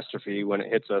catastrophe when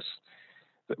it hits us.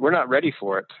 We're not ready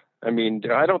for it. I mean,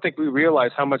 I don't think we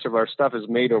realize how much of our stuff is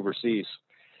made overseas,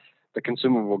 the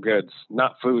consumable goods,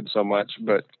 not food so much,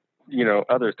 but,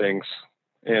 other things.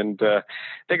 And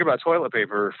think about toilet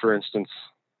paper, for instance.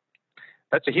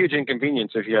 That's a huge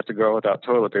inconvenience if you have to go without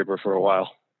toilet paper for a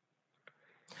while.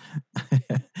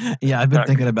 Yeah, I've been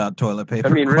thinking about toilet paper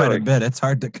quite a bit. It's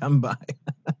hard to come by.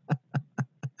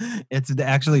 It's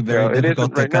actually very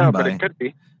difficult to come by. But it could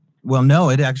be. Well, no,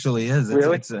 it actually is.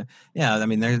 Really? I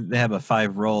mean, they have a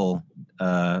 5 rolls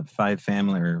per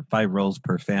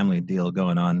family deal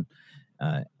going on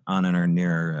and or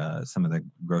near some of the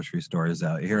grocery stores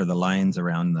out here. The lines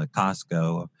around the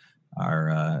Costco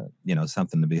are,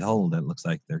 something to behold. It looks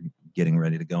like they're getting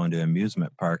ready to go into an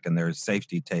amusement park, and there's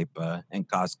safety tape in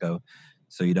Costco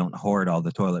so you don't hoard all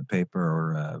the toilet paper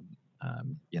or,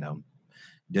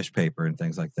 dish paper and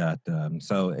things like that.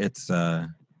 So it's a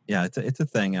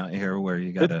thing out here where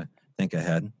you got to think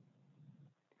ahead.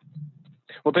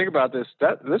 Well, think about this.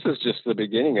 This is just the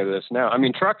beginning of this now. I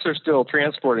mean, trucks are still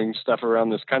transporting stuff around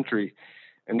this country,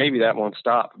 and maybe that won't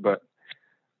stop. But,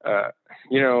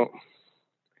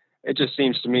 it just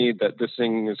seems to me that this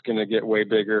thing is going to get way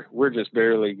bigger. We're just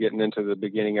barely getting into the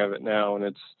beginning of it now,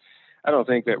 and I don't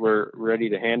think that we're ready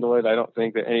to handle it. I don't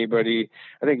think that anybody.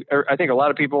 I think a lot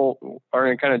of people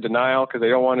are in kind of denial because they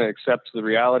don't want to accept the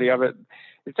reality of it.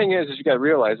 The thing is you got to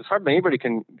realize it's hardly anybody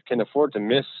can afford to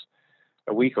miss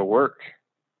a week of work.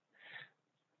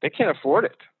 They can't afford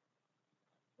it.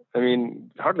 I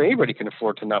mean, hardly anybody can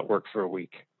afford to not work for a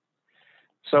week.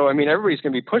 So, I mean, everybody's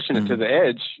going to be pushing it to the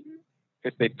edge.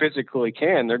 If they physically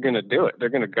can, they're going to do it. They're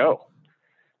going to go.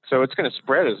 So it's going to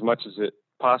spread as much as it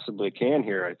possibly can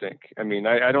here, I think. I mean,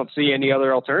 I don't see any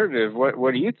other alternative.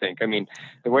 What do you think? I mean,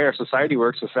 the way our society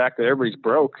works, the fact that everybody's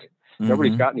broke,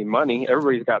 nobody's got any money,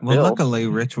 everybody's got bills. Well, luckily,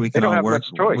 Rich, we can all work.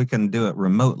 We can do it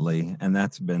remotely, and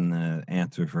that's been the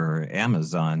answer for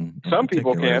Amazon. Some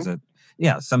people can.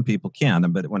 Yeah, some people can,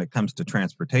 but when it comes to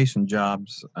transportation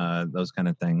jobs, those kind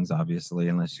of things, obviously,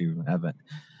 unless you have an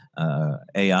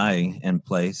AI in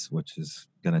place, which is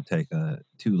going to take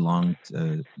too long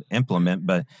to implement.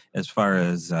 But as far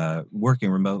as working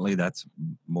remotely, that's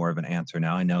more of an answer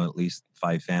now. I know at least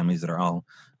 5 families that are all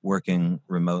working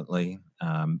remotely,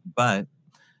 but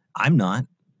I'm not.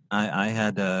 I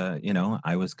had,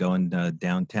 I was going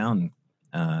downtown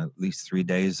at least 3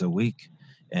 days a week.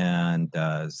 And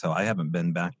so I haven't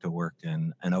been back to work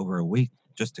in over a week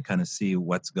just to kind of see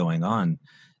what's going on.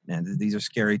 And these are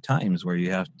scary times where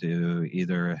you have to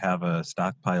either have a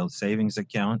stockpiled savings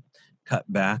account, cut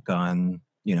back on,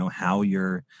 how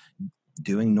you're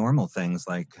doing normal things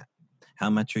like how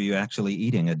much are you actually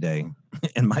eating a day?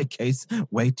 In my case,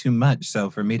 way too much. So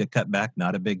for me to cut back,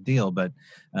 not a big deal. But,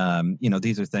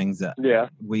 these are things that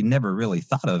we never really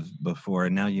thought of before.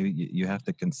 And now you have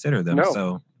to consider them. No.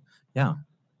 So, yeah.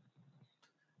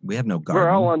 We have no garden.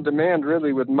 We're all on demand,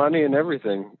 really, with money and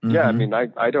everything. Mm-hmm. Yeah, I mean,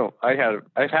 I've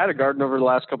had a garden over the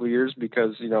last couple of years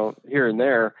because, here and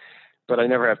there, but I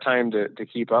never have time to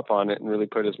keep up on it and really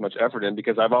put as much effort in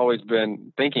because I've always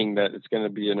been thinking that it's going to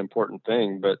be an important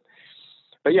thing. But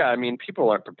yeah, I mean,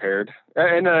 people aren't prepared.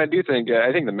 And I do think,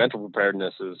 I think the mental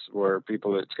preparedness is where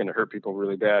it's going to hurt people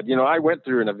really bad. I went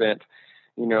through an event,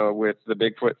 with the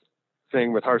Bigfoot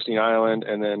thing with Harcene Island.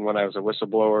 And then when I was a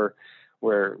whistleblower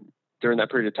where during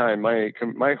that period of time,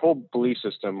 my whole belief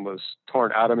system was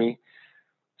torn out of me,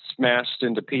 smashed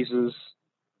into pieces,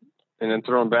 and then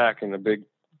thrown back in a big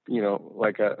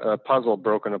like a puzzle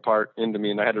broken apart into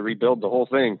me, and I had to rebuild the whole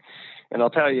thing. And I'll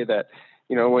tell you that,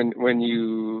 when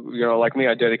you like me,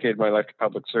 I dedicated my life to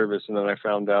public service, and then I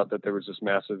found out that there was this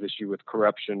massive issue with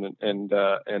corruption, and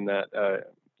that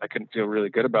I couldn't feel really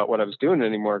good about what I was doing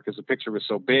anymore because the picture was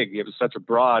so big. It was such a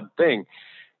broad thing,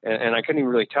 and I couldn't even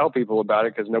really tell people about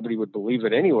it because nobody would believe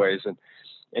it anyways.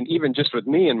 And even just with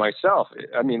me and myself,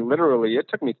 I mean, literally, it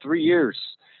took me 3 years,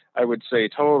 I would say,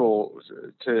 total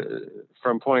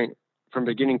from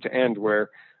beginning to end, where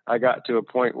I got to a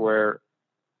point where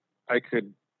I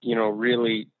could,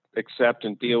 really accept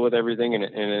and deal with everything.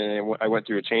 And I went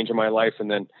through a change in my life,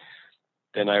 and then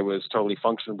I was totally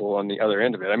functionable on the other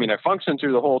end of it. I mean, I functioned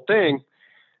through the whole thing,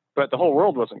 but the whole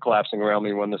world wasn't collapsing around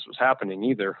me when this was happening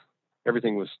either.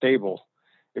 Everything was stable.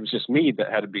 It was just me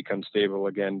that had to become stable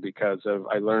again because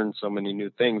I learned so many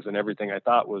new things, and everything I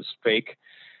thought was fake,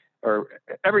 or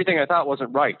everything I thought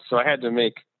wasn't right. So I had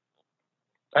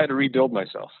to rebuild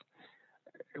myself.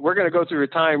 We're going to go through a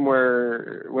time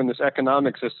when this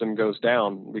economic system goes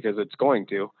down, because it's going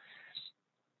to,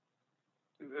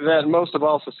 that most of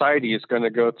all society is going to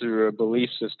go through a belief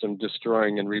system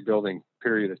destroying and rebuilding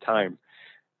period of time.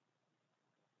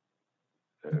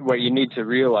 What you need to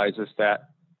realize is that,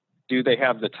 do they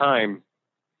have the time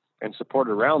and support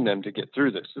around them to get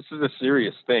through this? This is a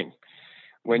serious thing.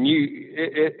 When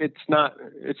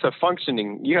it's a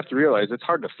functioning, you have to realize it's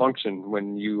hard to function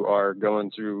when you are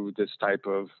going through this type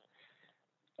of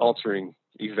altering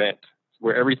event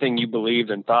where everything you believed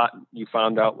and thought you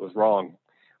found out was wrong.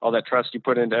 All that trust you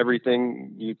put into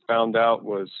everything you found out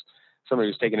was somebody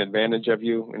was taking advantage of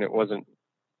you, and it wasn't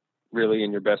really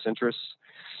in your best interests.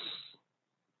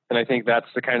 And I think that's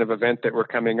the kind of event that we're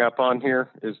coming up on here,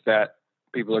 is that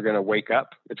people are going to wake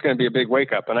up. It's going to be a big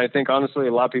wake up. And I think, honestly,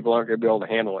 a lot of people aren't going to be able to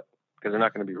handle it because they're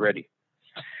not going to be ready.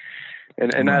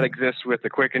 And that exists with the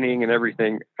quickening and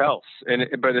everything else.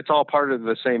 But it's all part of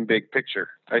the same big picture.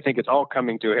 I think it's all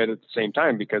coming to a head at the same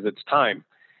time because it's time.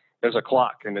 There's a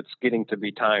clock, and it's getting to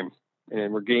be time.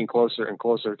 And we're getting closer and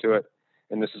closer to it.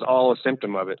 And this is all a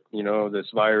symptom of it. This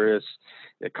virus,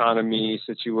 economy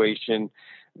situation,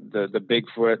 the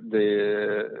Bigfoot,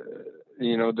 the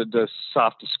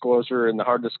soft disclosure and the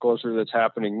hard disclosure that's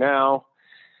happening now,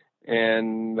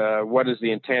 and what is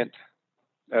the intent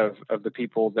of the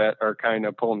people that are kind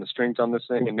of pulling the strings on this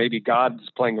thing. And maybe God's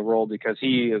playing a role because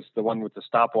he is the one with the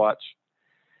stopwatch,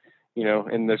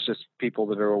 and there's just people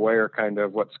that are aware kind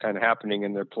of what's kind of happening,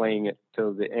 and they're playing it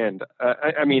till the end.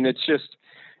 I mean, it's just,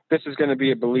 this is going to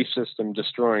be a belief system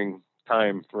destroying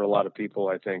time for a lot of people,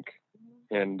 I think.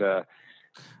 And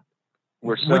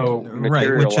we're so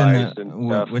materialized,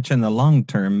 which in the long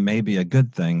term may be a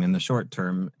good thing. In the short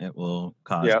term, it will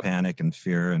cause panic and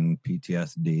fear and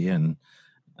PTSD,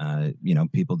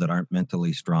 and people that aren't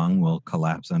mentally strong will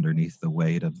collapse underneath the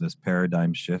weight of this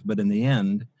paradigm shift. But in the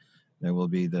end, there will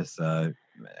be this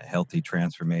healthy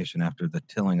transformation after the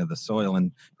tilling of the soil.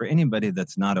 And for anybody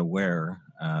that's not aware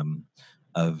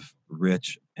of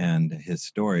Rich and his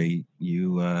story,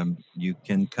 you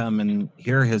can come and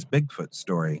hear his Bigfoot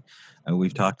story.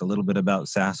 We've talked a little bit about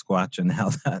Sasquatch and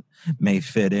how that may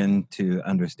fit into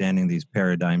understanding these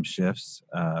paradigm shifts.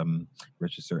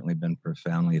 Rich has certainly been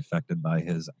profoundly affected by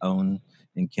his own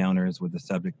encounters with the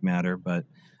subject matter, but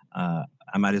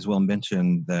I might as well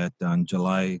mention that on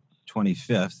July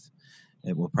 25th,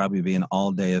 it will probably be an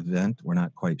all-day event. We're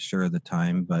not quite sure of the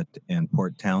time, but in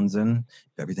Port Townsend,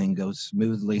 if everything goes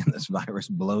smoothly and this virus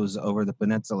blows over the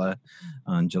peninsula,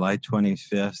 on July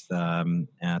 25th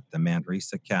at the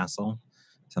Manresa Castle,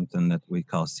 something that we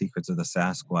call Secrets of the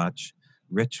Sasquatch.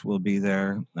 Rich will be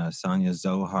there, Sonia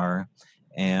Zohar,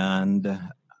 and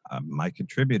my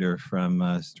contributor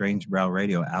from Strange Brow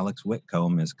Radio, Alex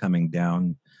Whitcomb, is coming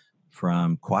down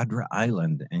from Quadra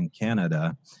Island in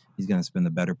Canada. He's going to spend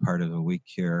the better part of a week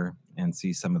here and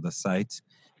see some of the sites,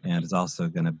 and is also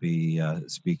going to be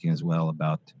speaking as well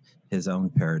about his own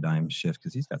paradigm shift,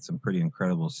 because he's got some pretty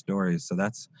incredible stories. So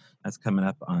that's coming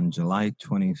up on July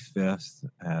 25th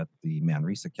at the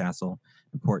Manresa Castle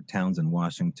in Port Townsend,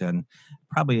 Washington.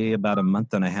 Probably about a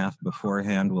month and a half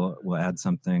beforehand, we'll add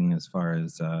something as far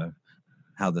as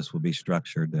how this will be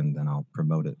structured, and then I'll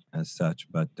promote it as such.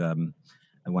 But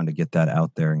I wanted to get that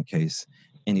out there in case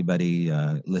anybody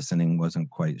listening wasn't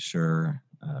quite sure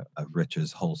of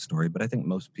Rich's whole story, but I think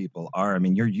most people are. I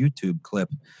mean, your YouTube clip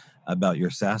about your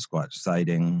Sasquatch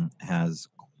sighting has,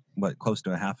 close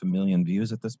to 500,000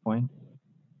 views at this point?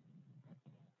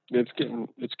 It's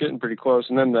getting pretty close.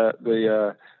 And then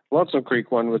the Lonesome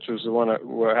Creek one, which was the one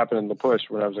what happened in La Push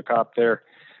when I was a cop there,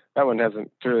 that one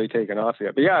hasn't really taken off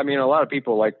yet. But yeah, I mean, a lot of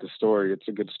people like the story. It's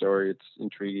a good story. It's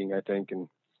intriguing, I think, and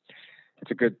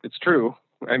it's true.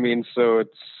 I mean, so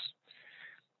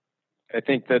I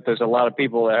think that there's a lot of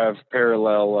people that have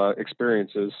parallel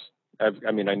experiences.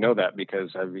 I mean, I know that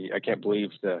because I can't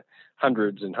believe the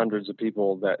hundreds and hundreds of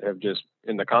people that have just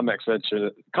in the comment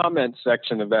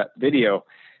section of that video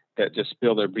that just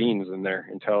spill their beans in there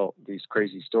and tell these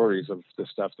crazy stories of the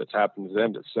stuff that's happened to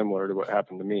them that's similar to what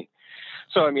happened to me.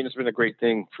 So, I mean, it's been a great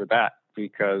thing for that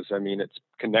because, I mean, it's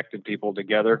connected people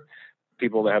together,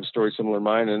 people that have stories similar to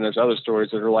mine. And there's other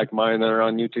stories that are like mine that are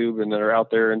on YouTube and that are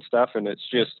out there and stuff. And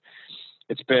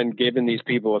it's been giving these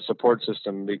people a support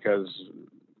system because,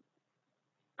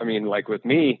 I mean, like with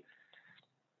me,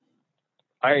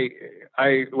 when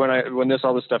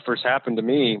all this stuff first happened to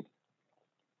me,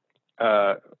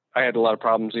 I had a lot of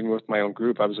problems even with my own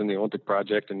group. I was in the Olympic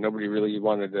Project and nobody really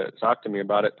wanted to talk to me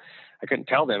about it. I couldn't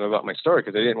tell them about my story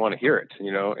because they didn't want to hear it,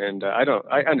 you know, and I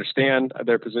understand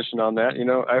their position on that. You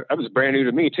know, I was brand new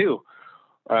to me too.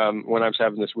 When I was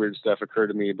having this weird stuff occur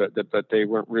to me, but they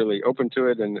weren't really open to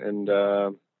it. And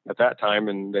at that time,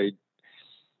 and they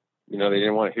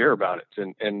didn't want to hear about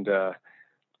it. And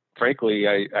frankly,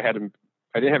 I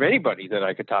didn't have anybody that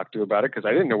I could talk to about it because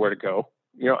I didn't know where to go.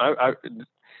 You know,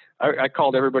 I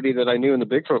called everybody that I knew in the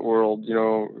Bigfoot world, you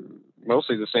know,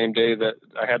 mostly the same day that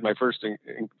I had my first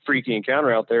freaky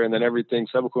encounter out there, and then everything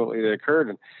subsequently that occurred.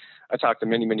 And I talked to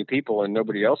many, many people, and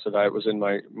nobody else that I was in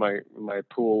my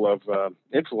pool of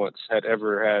influence had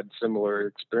ever had similar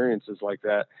experiences like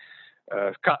that.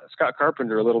 Scott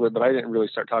Carpenter a little bit, but I didn't really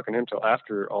start talking to him until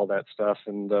after all that stuff.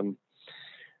 And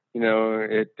you know,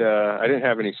 I didn't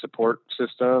have any support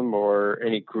system or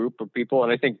any group of people. And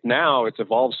I think now it's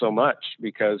evolved so much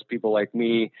because people like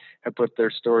me have put their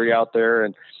story out there,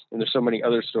 and there's so many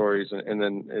other stories. And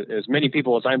then as many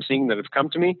people as I'm seeing that have come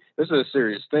to me, this is a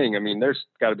serious thing. I mean, there's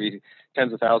got to be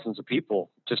tens of thousands of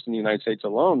people just in the United States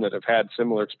alone that have had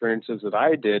similar experiences that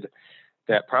I did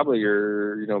that probably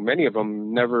are, you know, many of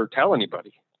them never tell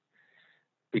anybody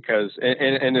because,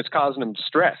 and it's causing them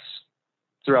stress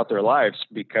throughout their lives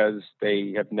because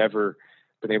they have never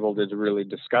been able to really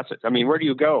discuss it. I mean, where do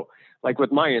you go? Like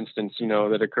with my instance, you know,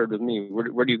 that occurred with me,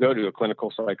 where do you go to? A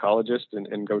clinical psychologist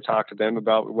and go talk to them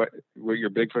about what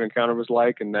your Bigfoot encounter was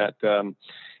like, and that,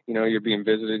 you know, you're being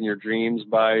visited in your dreams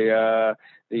by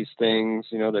these things,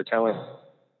 you know, they're telling.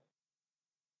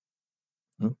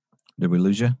 Did we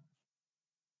lose you?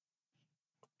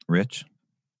 Rich?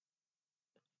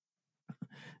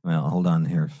 Well, hold on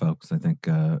here, folks. I think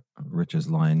Rich's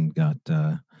line got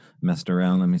messed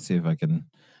around. Let me see if I can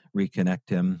reconnect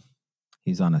him.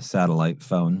 He's on a satellite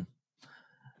phone.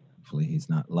 Hopefully he's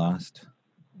not lost.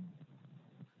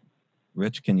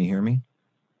 Rich, can you hear me?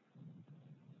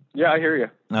 Yeah, I hear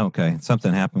you. Okay.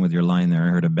 Something happened with your line there. I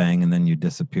heard a bang and then you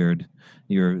disappeared.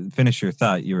 Finish your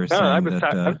thought. You were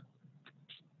saying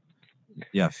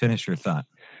yeah, finish your thought.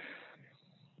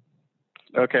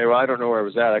 Okay, well, I don't know where I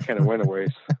was at. I kind of went away.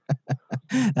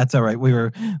 That's all right. We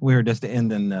were just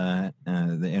ending the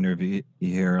interview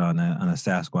here on a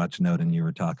Sasquatch note, and you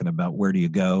were talking about where do you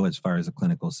go as far as a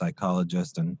clinical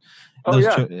psychologist, and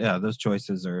those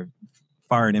choices are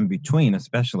far and in between,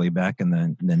 especially back in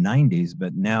the 90s.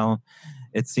 But now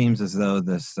it seems as though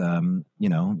this, you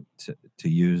know, to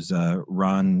use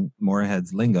Ron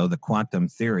Moorhead's lingo, the quantum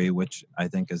theory, which I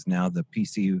think is now the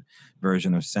PC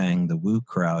version of saying the woo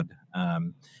crowd,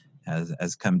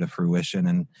 has come to fruition.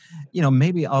 And, you know,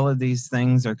 maybe all of these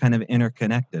things are kind of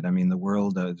interconnected. I mean, the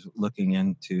world is looking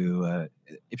into,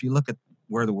 if you look at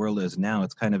where the world is now,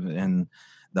 it's kind of in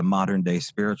the modern day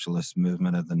spiritualist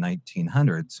movement of the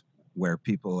 1900s, where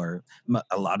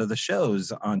a lot of the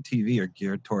shows on TV are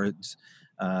geared towards,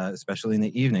 especially in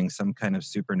the evening, some kind of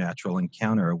supernatural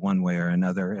encounter one way or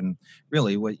another. And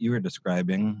really what you were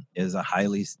describing is a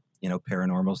highly, you know,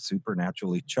 paranormal,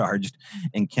 supernaturally charged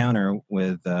encounter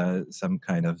with some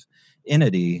kind of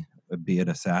entity, be it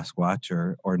a Sasquatch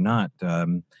or not.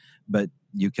 But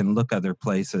you can look other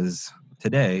places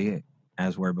today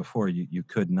as where before you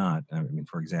could not. I mean,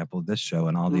 for example, this show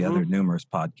and all the other numerous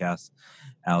podcasts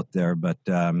out there. But,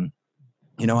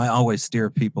 you know, I always steer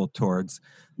people towards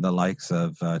the likes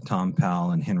of Tom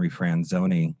Powell and Henry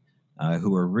Franzoni,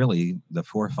 who are really the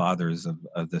forefathers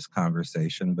of this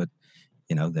conversation. But,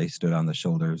 you know, they stood on the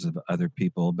shoulders of other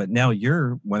people. But now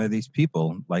you're one of these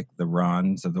people, like the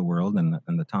Rons of the world and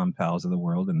the Tom Powells of the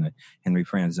world and the Henry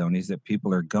Franzonis that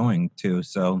people are going to.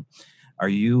 So are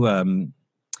you...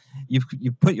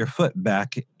 You've put your foot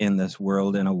back in this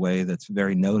world in a way that's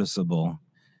very noticeable.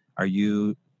 Are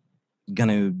you going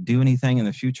to do anything in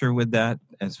the future with that,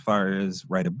 as far as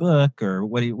write a book, or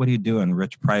what are you doing,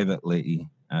 Rich, privately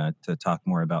to talk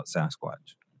more about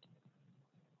Sasquatch?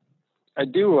 I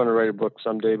do want to write a book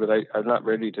someday, but I'm not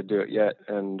ready to do it yet.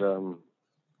 And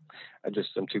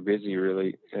I'm too busy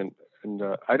really. And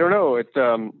I don't know.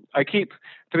 To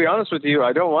be honest with you,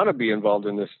 I don't want to be involved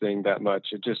in this thing that much.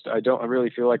 I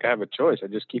really feel like I have a choice. I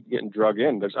just keep getting drug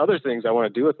in. There's other things I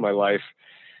want to do with my life,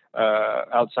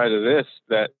 outside of this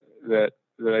that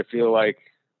I feel like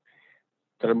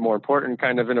that are more important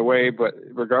kind of in a way. But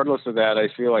regardless of that, I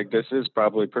feel like this is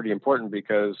probably pretty important,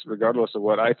 because regardless of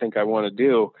what I think I want to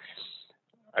do,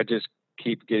 I just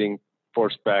keep getting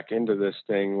forced back into this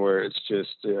thing where it's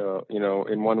just,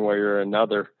 in one way or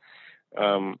another.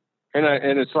 And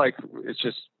it's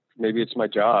just, maybe it's my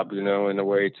job, in a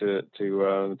way to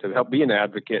help be an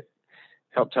advocate,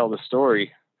 help tell the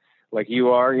story like you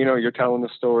are, you're telling the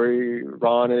story.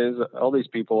 Ron is, all these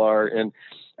people are. And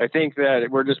I think that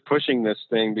we're just pushing this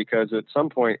thing because at some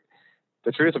point,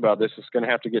 the truth about this is going to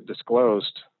have to get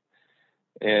disclosed.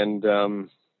 And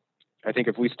I think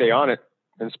if we stay on it,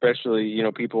 and especially,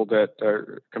 people that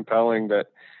are compelling, that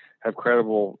have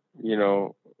credible,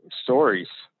 stories,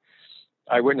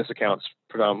 eyewitness accounts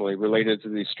predominantly related to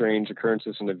these strange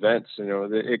occurrences and events,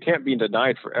 it can't be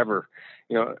denied forever.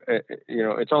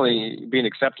 It's only being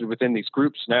accepted within these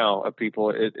groups now of people,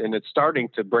 and it's starting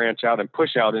to branch out and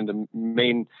push out into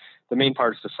the main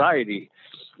part of society,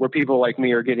 where people like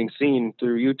me are getting seen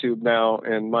through YouTube now,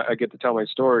 and I get to tell my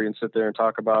story and sit there and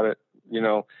talk about it,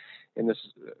 and this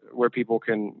where people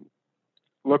can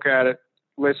look at it,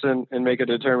 listen, and make a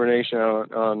determination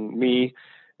on me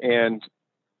and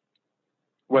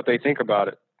what they think about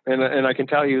it. And I can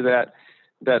tell you that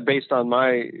based on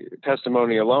my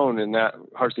testimony alone in that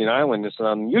Harsteen Island is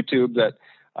on YouTube, that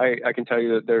I can tell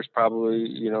you that there's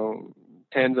probably,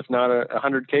 tens, if not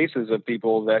 100 cases of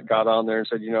people that got on there and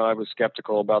said, I was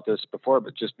skeptical about this before,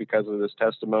 but just because of this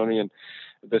testimony and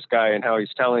this guy and how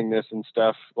he's telling this and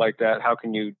stuff like that, how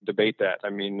can you debate that? I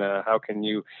mean,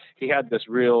 he had this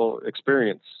real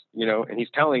experience, and he's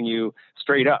telling you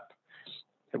straight up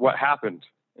what happened.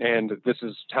 And this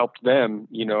has helped them,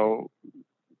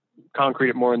 concrete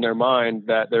it more in their mind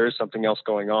that there is something else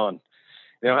going on.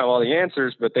 They don't have all the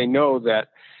answers, but they know that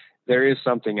there is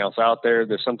something else out there.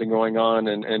 There's something going on,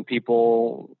 and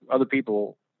other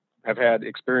people have had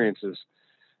experiences,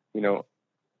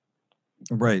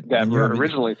 right, that were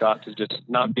originally thought to just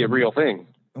not be a real thing.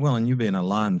 Well, and you being a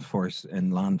law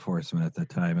enforcement at the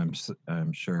time,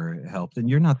 I'm sure it helped. And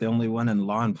you're not the only one in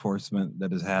law enforcement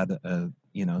that has had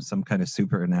some kind of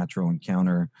supernatural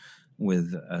encounter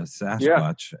with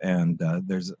Sasquatch. Yeah. And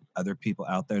there's other people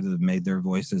out there that have made their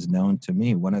voices known to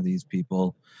me. One of these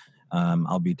people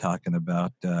I'll be talking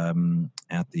about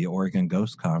at the Oregon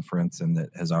Ghost Conference, and that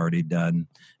has already done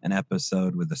an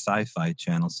episode with the Sci-Fi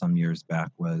Channel some years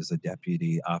back, was a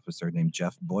deputy officer named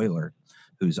Jeff Boiler,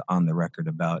 who's on the record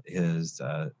about his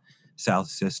South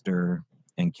Sister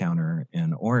encounter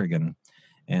in Oregon.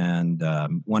 And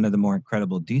one of the more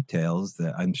incredible details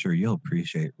that I'm sure you'll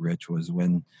appreciate, Rich, was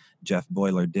when Jeff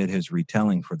Boiler did his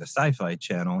retelling for the Sci-Fi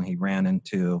Channel, he ran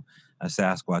into a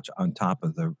Sasquatch on top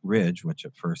of the ridge, which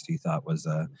at first he thought was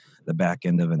the back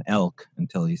end of an elk,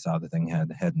 until he saw the thing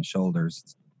had head and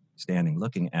shoulders standing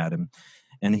looking at him.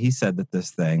 And he said that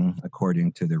this thing,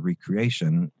 according to the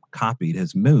recreation, copied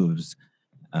his moves.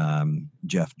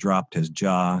 Jeff dropped his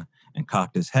jaw and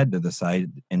cocked his head to the side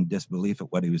in disbelief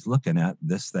at what he was looking at.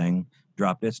 This thing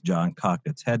dropped its jaw and cocked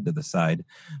its head to the side.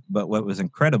 But what was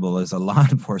incredible as a law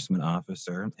enforcement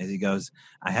officer is he goes,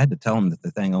 I had to tell him that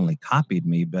the thing only copied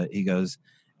me, but he goes,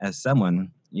 as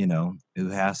someone, who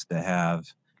has to have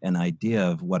an idea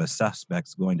of what a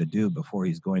suspect's going to do before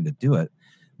he's going to do it,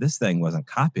 this thing wasn't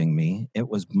copying me. It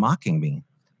was mocking me.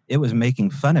 It was making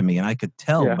fun of me. And I could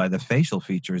tell by the facial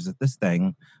features that this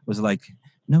thing was like,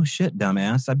 no shit,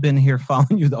 dumbass. I've been here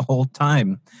following you the whole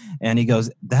time. And he goes,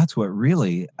 that's what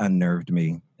really unnerved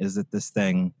me, is that this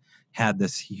thing had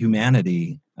this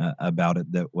humanity about it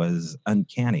that was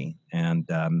uncanny. And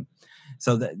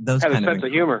so those had kind a sense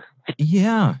of humor.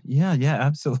 Yeah,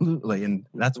 absolutely. And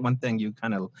that's one thing you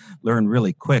kind of learn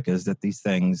really quick, is that these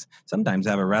things sometimes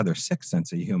have a rather sick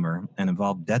sense of humor and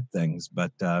involve dead things.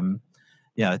 But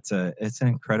yeah, it's an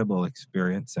incredible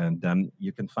experience, and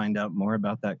you can find out more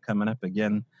about that coming up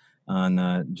again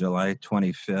on July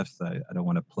 25th. I don't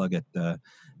want to plug it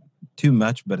too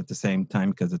much, but at the same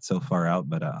time, because it's so far out,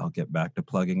 but I'll get back to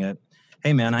plugging it.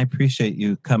 Hey, man, I appreciate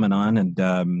you coming on,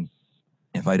 and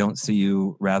if I don't see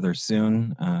you rather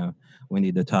soon, we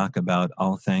need to talk about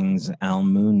all things Al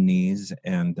Moonese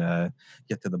and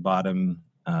get to the bottom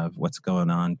of what's going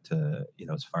on to,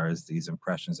 as far as these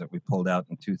impressions that we pulled out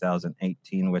in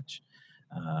 2018, which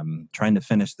trying to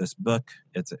finish this book,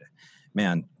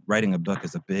 writing a book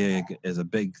is a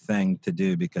big thing to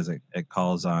do, because it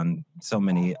calls on so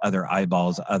many other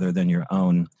eyeballs other than your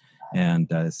own.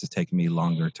 And it's just taken me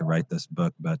longer to write this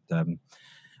book, but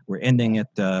we're ending it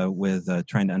with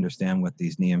trying to understand what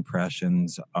these knee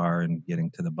impressions are and getting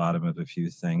to the bottom of a few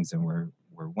things. And we're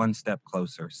one step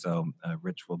closer. So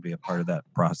Rich will be a part of that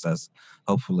process,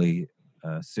 hopefully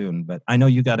soon. But I know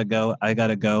you got to go. I got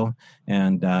to go.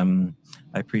 And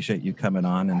I appreciate you coming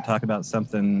on and talk about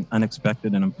something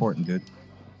unexpected and important, dude.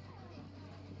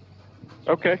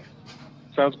 Okay.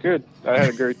 Sounds good. I had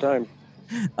a great time.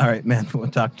 All right, man. We'll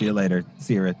talk to you later.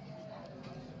 See you, Rich.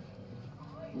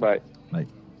 Bye. Bye.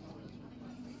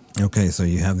 Okay, so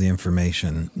you have the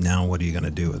information. Now what are you going to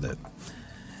do with it?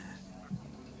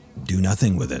 Do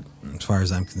nothing with it. As far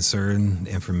as I'm concerned,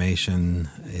 information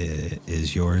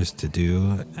is yours to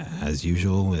do, as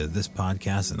usual, with this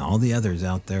podcast and all the others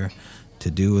out there, to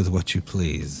do with what you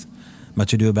please.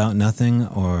 Much ado about nothing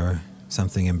or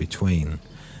something in between.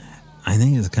 I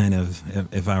think it's kind of,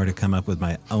 if I were to come up with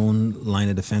my own line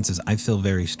of defenses, I feel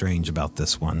very strange about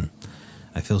this one.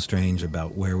 I feel strange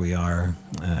about where we are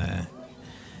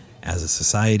as a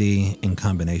society in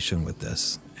combination with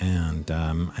this. And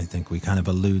I think we kind of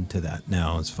allude to that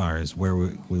now as far as where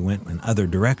we went in other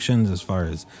directions, as far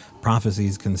as prophecy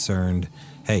is concerned.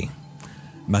 Hey,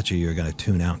 much of you are going to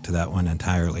tune out to that one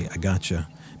entirely. I gotcha.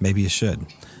 Maybe you should.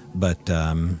 But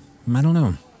I don't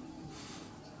know.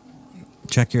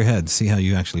 Check your head. See how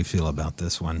you actually feel about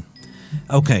this one.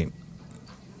 Okay.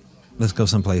 Let's go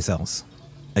someplace else.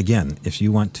 Again, if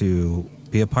you want to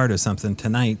be a part of something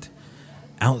tonight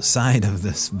outside of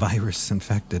this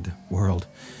virus-infected world,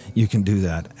 you can do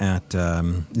that at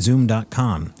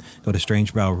Zoom.com. Go to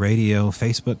Strange Brow Radio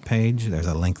Facebook page. There's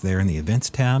a link there in the events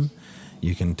tab.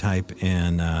 You can type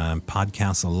in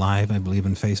Podcast Live, I believe,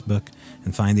 in Facebook,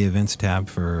 and find the events tab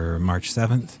for March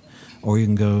 7th. Or you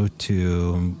can go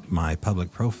to my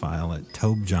public profile at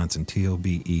Tobe Johnson,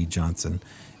 T-O-B-E Johnson,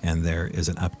 and there is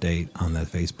an update on the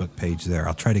Facebook page there.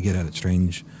 I'll try to get it at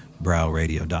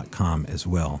strangebrowradio.com as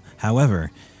well.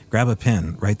 However, grab a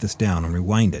pen, write this down, and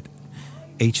rewind it.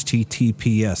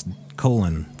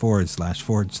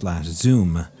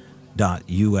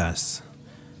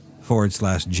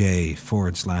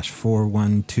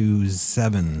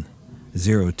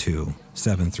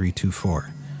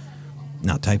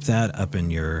 Now type that up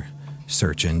in your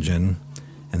search engine,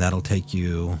 and that'll take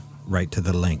you right to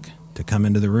the link to come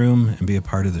into the room and be a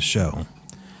part of the show.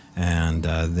 And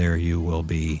there you will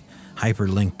be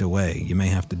hyperlinked away. You may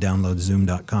have to download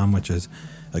Zoom.com, which is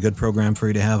a good program for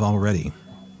you to have already.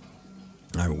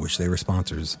 I wish they were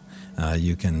sponsors.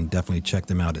 You can definitely check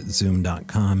them out at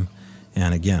Zoom.com.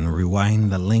 And again,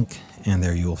 rewind the link, and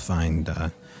there you will find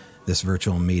this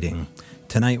virtual meeting.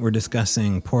 Tonight we're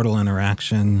discussing portal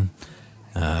interaction,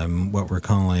 what we're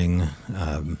calling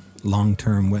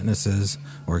long-term witnesses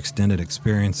or extended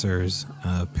experiencers,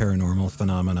 paranormal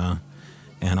phenomena,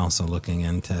 and also looking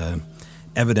into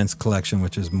evidence collection,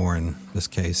 which is more in this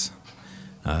case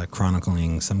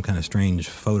chronicling some kind of strange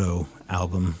photo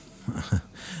album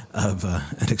of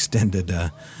an extended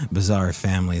bizarre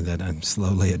family that I'm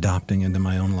slowly adopting into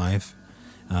my own life.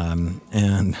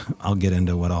 And I'll get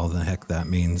into what all the heck that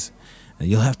means.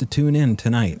 You'll have to tune in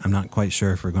tonight. I'm not quite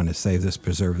sure if we're going to save this,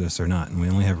 preserve this, or not. And we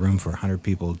only have room for 100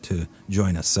 people to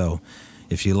join us. So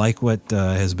if you like what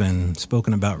has been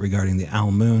spoken about regarding the Owl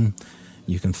Moon,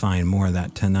 you can find more of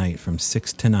that tonight from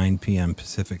 6 to 9 p.m.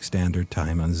 Pacific Standard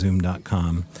Time on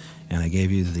Zoom.com. And I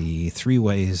gave you the 3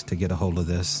 ways to get a hold of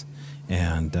this.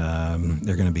 And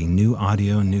they're going to be new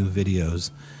audio, new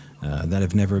videos that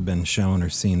have never been shown or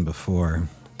seen before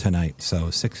tonight.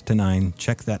 So 6 to 9,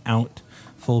 check that out.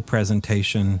 Full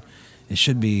presentation. It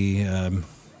should be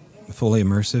fully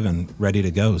immersive and ready to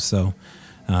go. So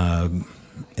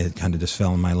it kind of just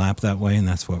fell in my lap that way, and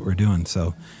that's what we're doing.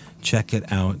 So check it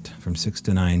out from 6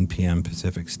 to 9 p.m.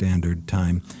 Pacific Standard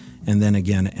Time. And then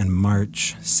again on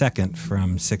March 2nd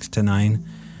from 6 to 9,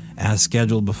 as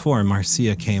scheduled before,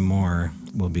 Marcia K. Moore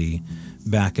will be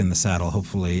back in the saddle,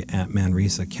 hopefully at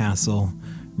Manresa Castle,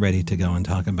 ready to go and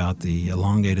talk about the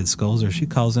elongated skulls, or she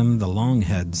calls them the long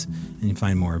heads, and you can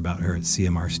find more about her at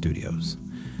CMR Studios.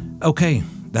 Okay,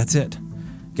 that's it.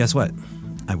 Guess what?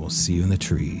 I will see you in the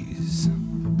trees.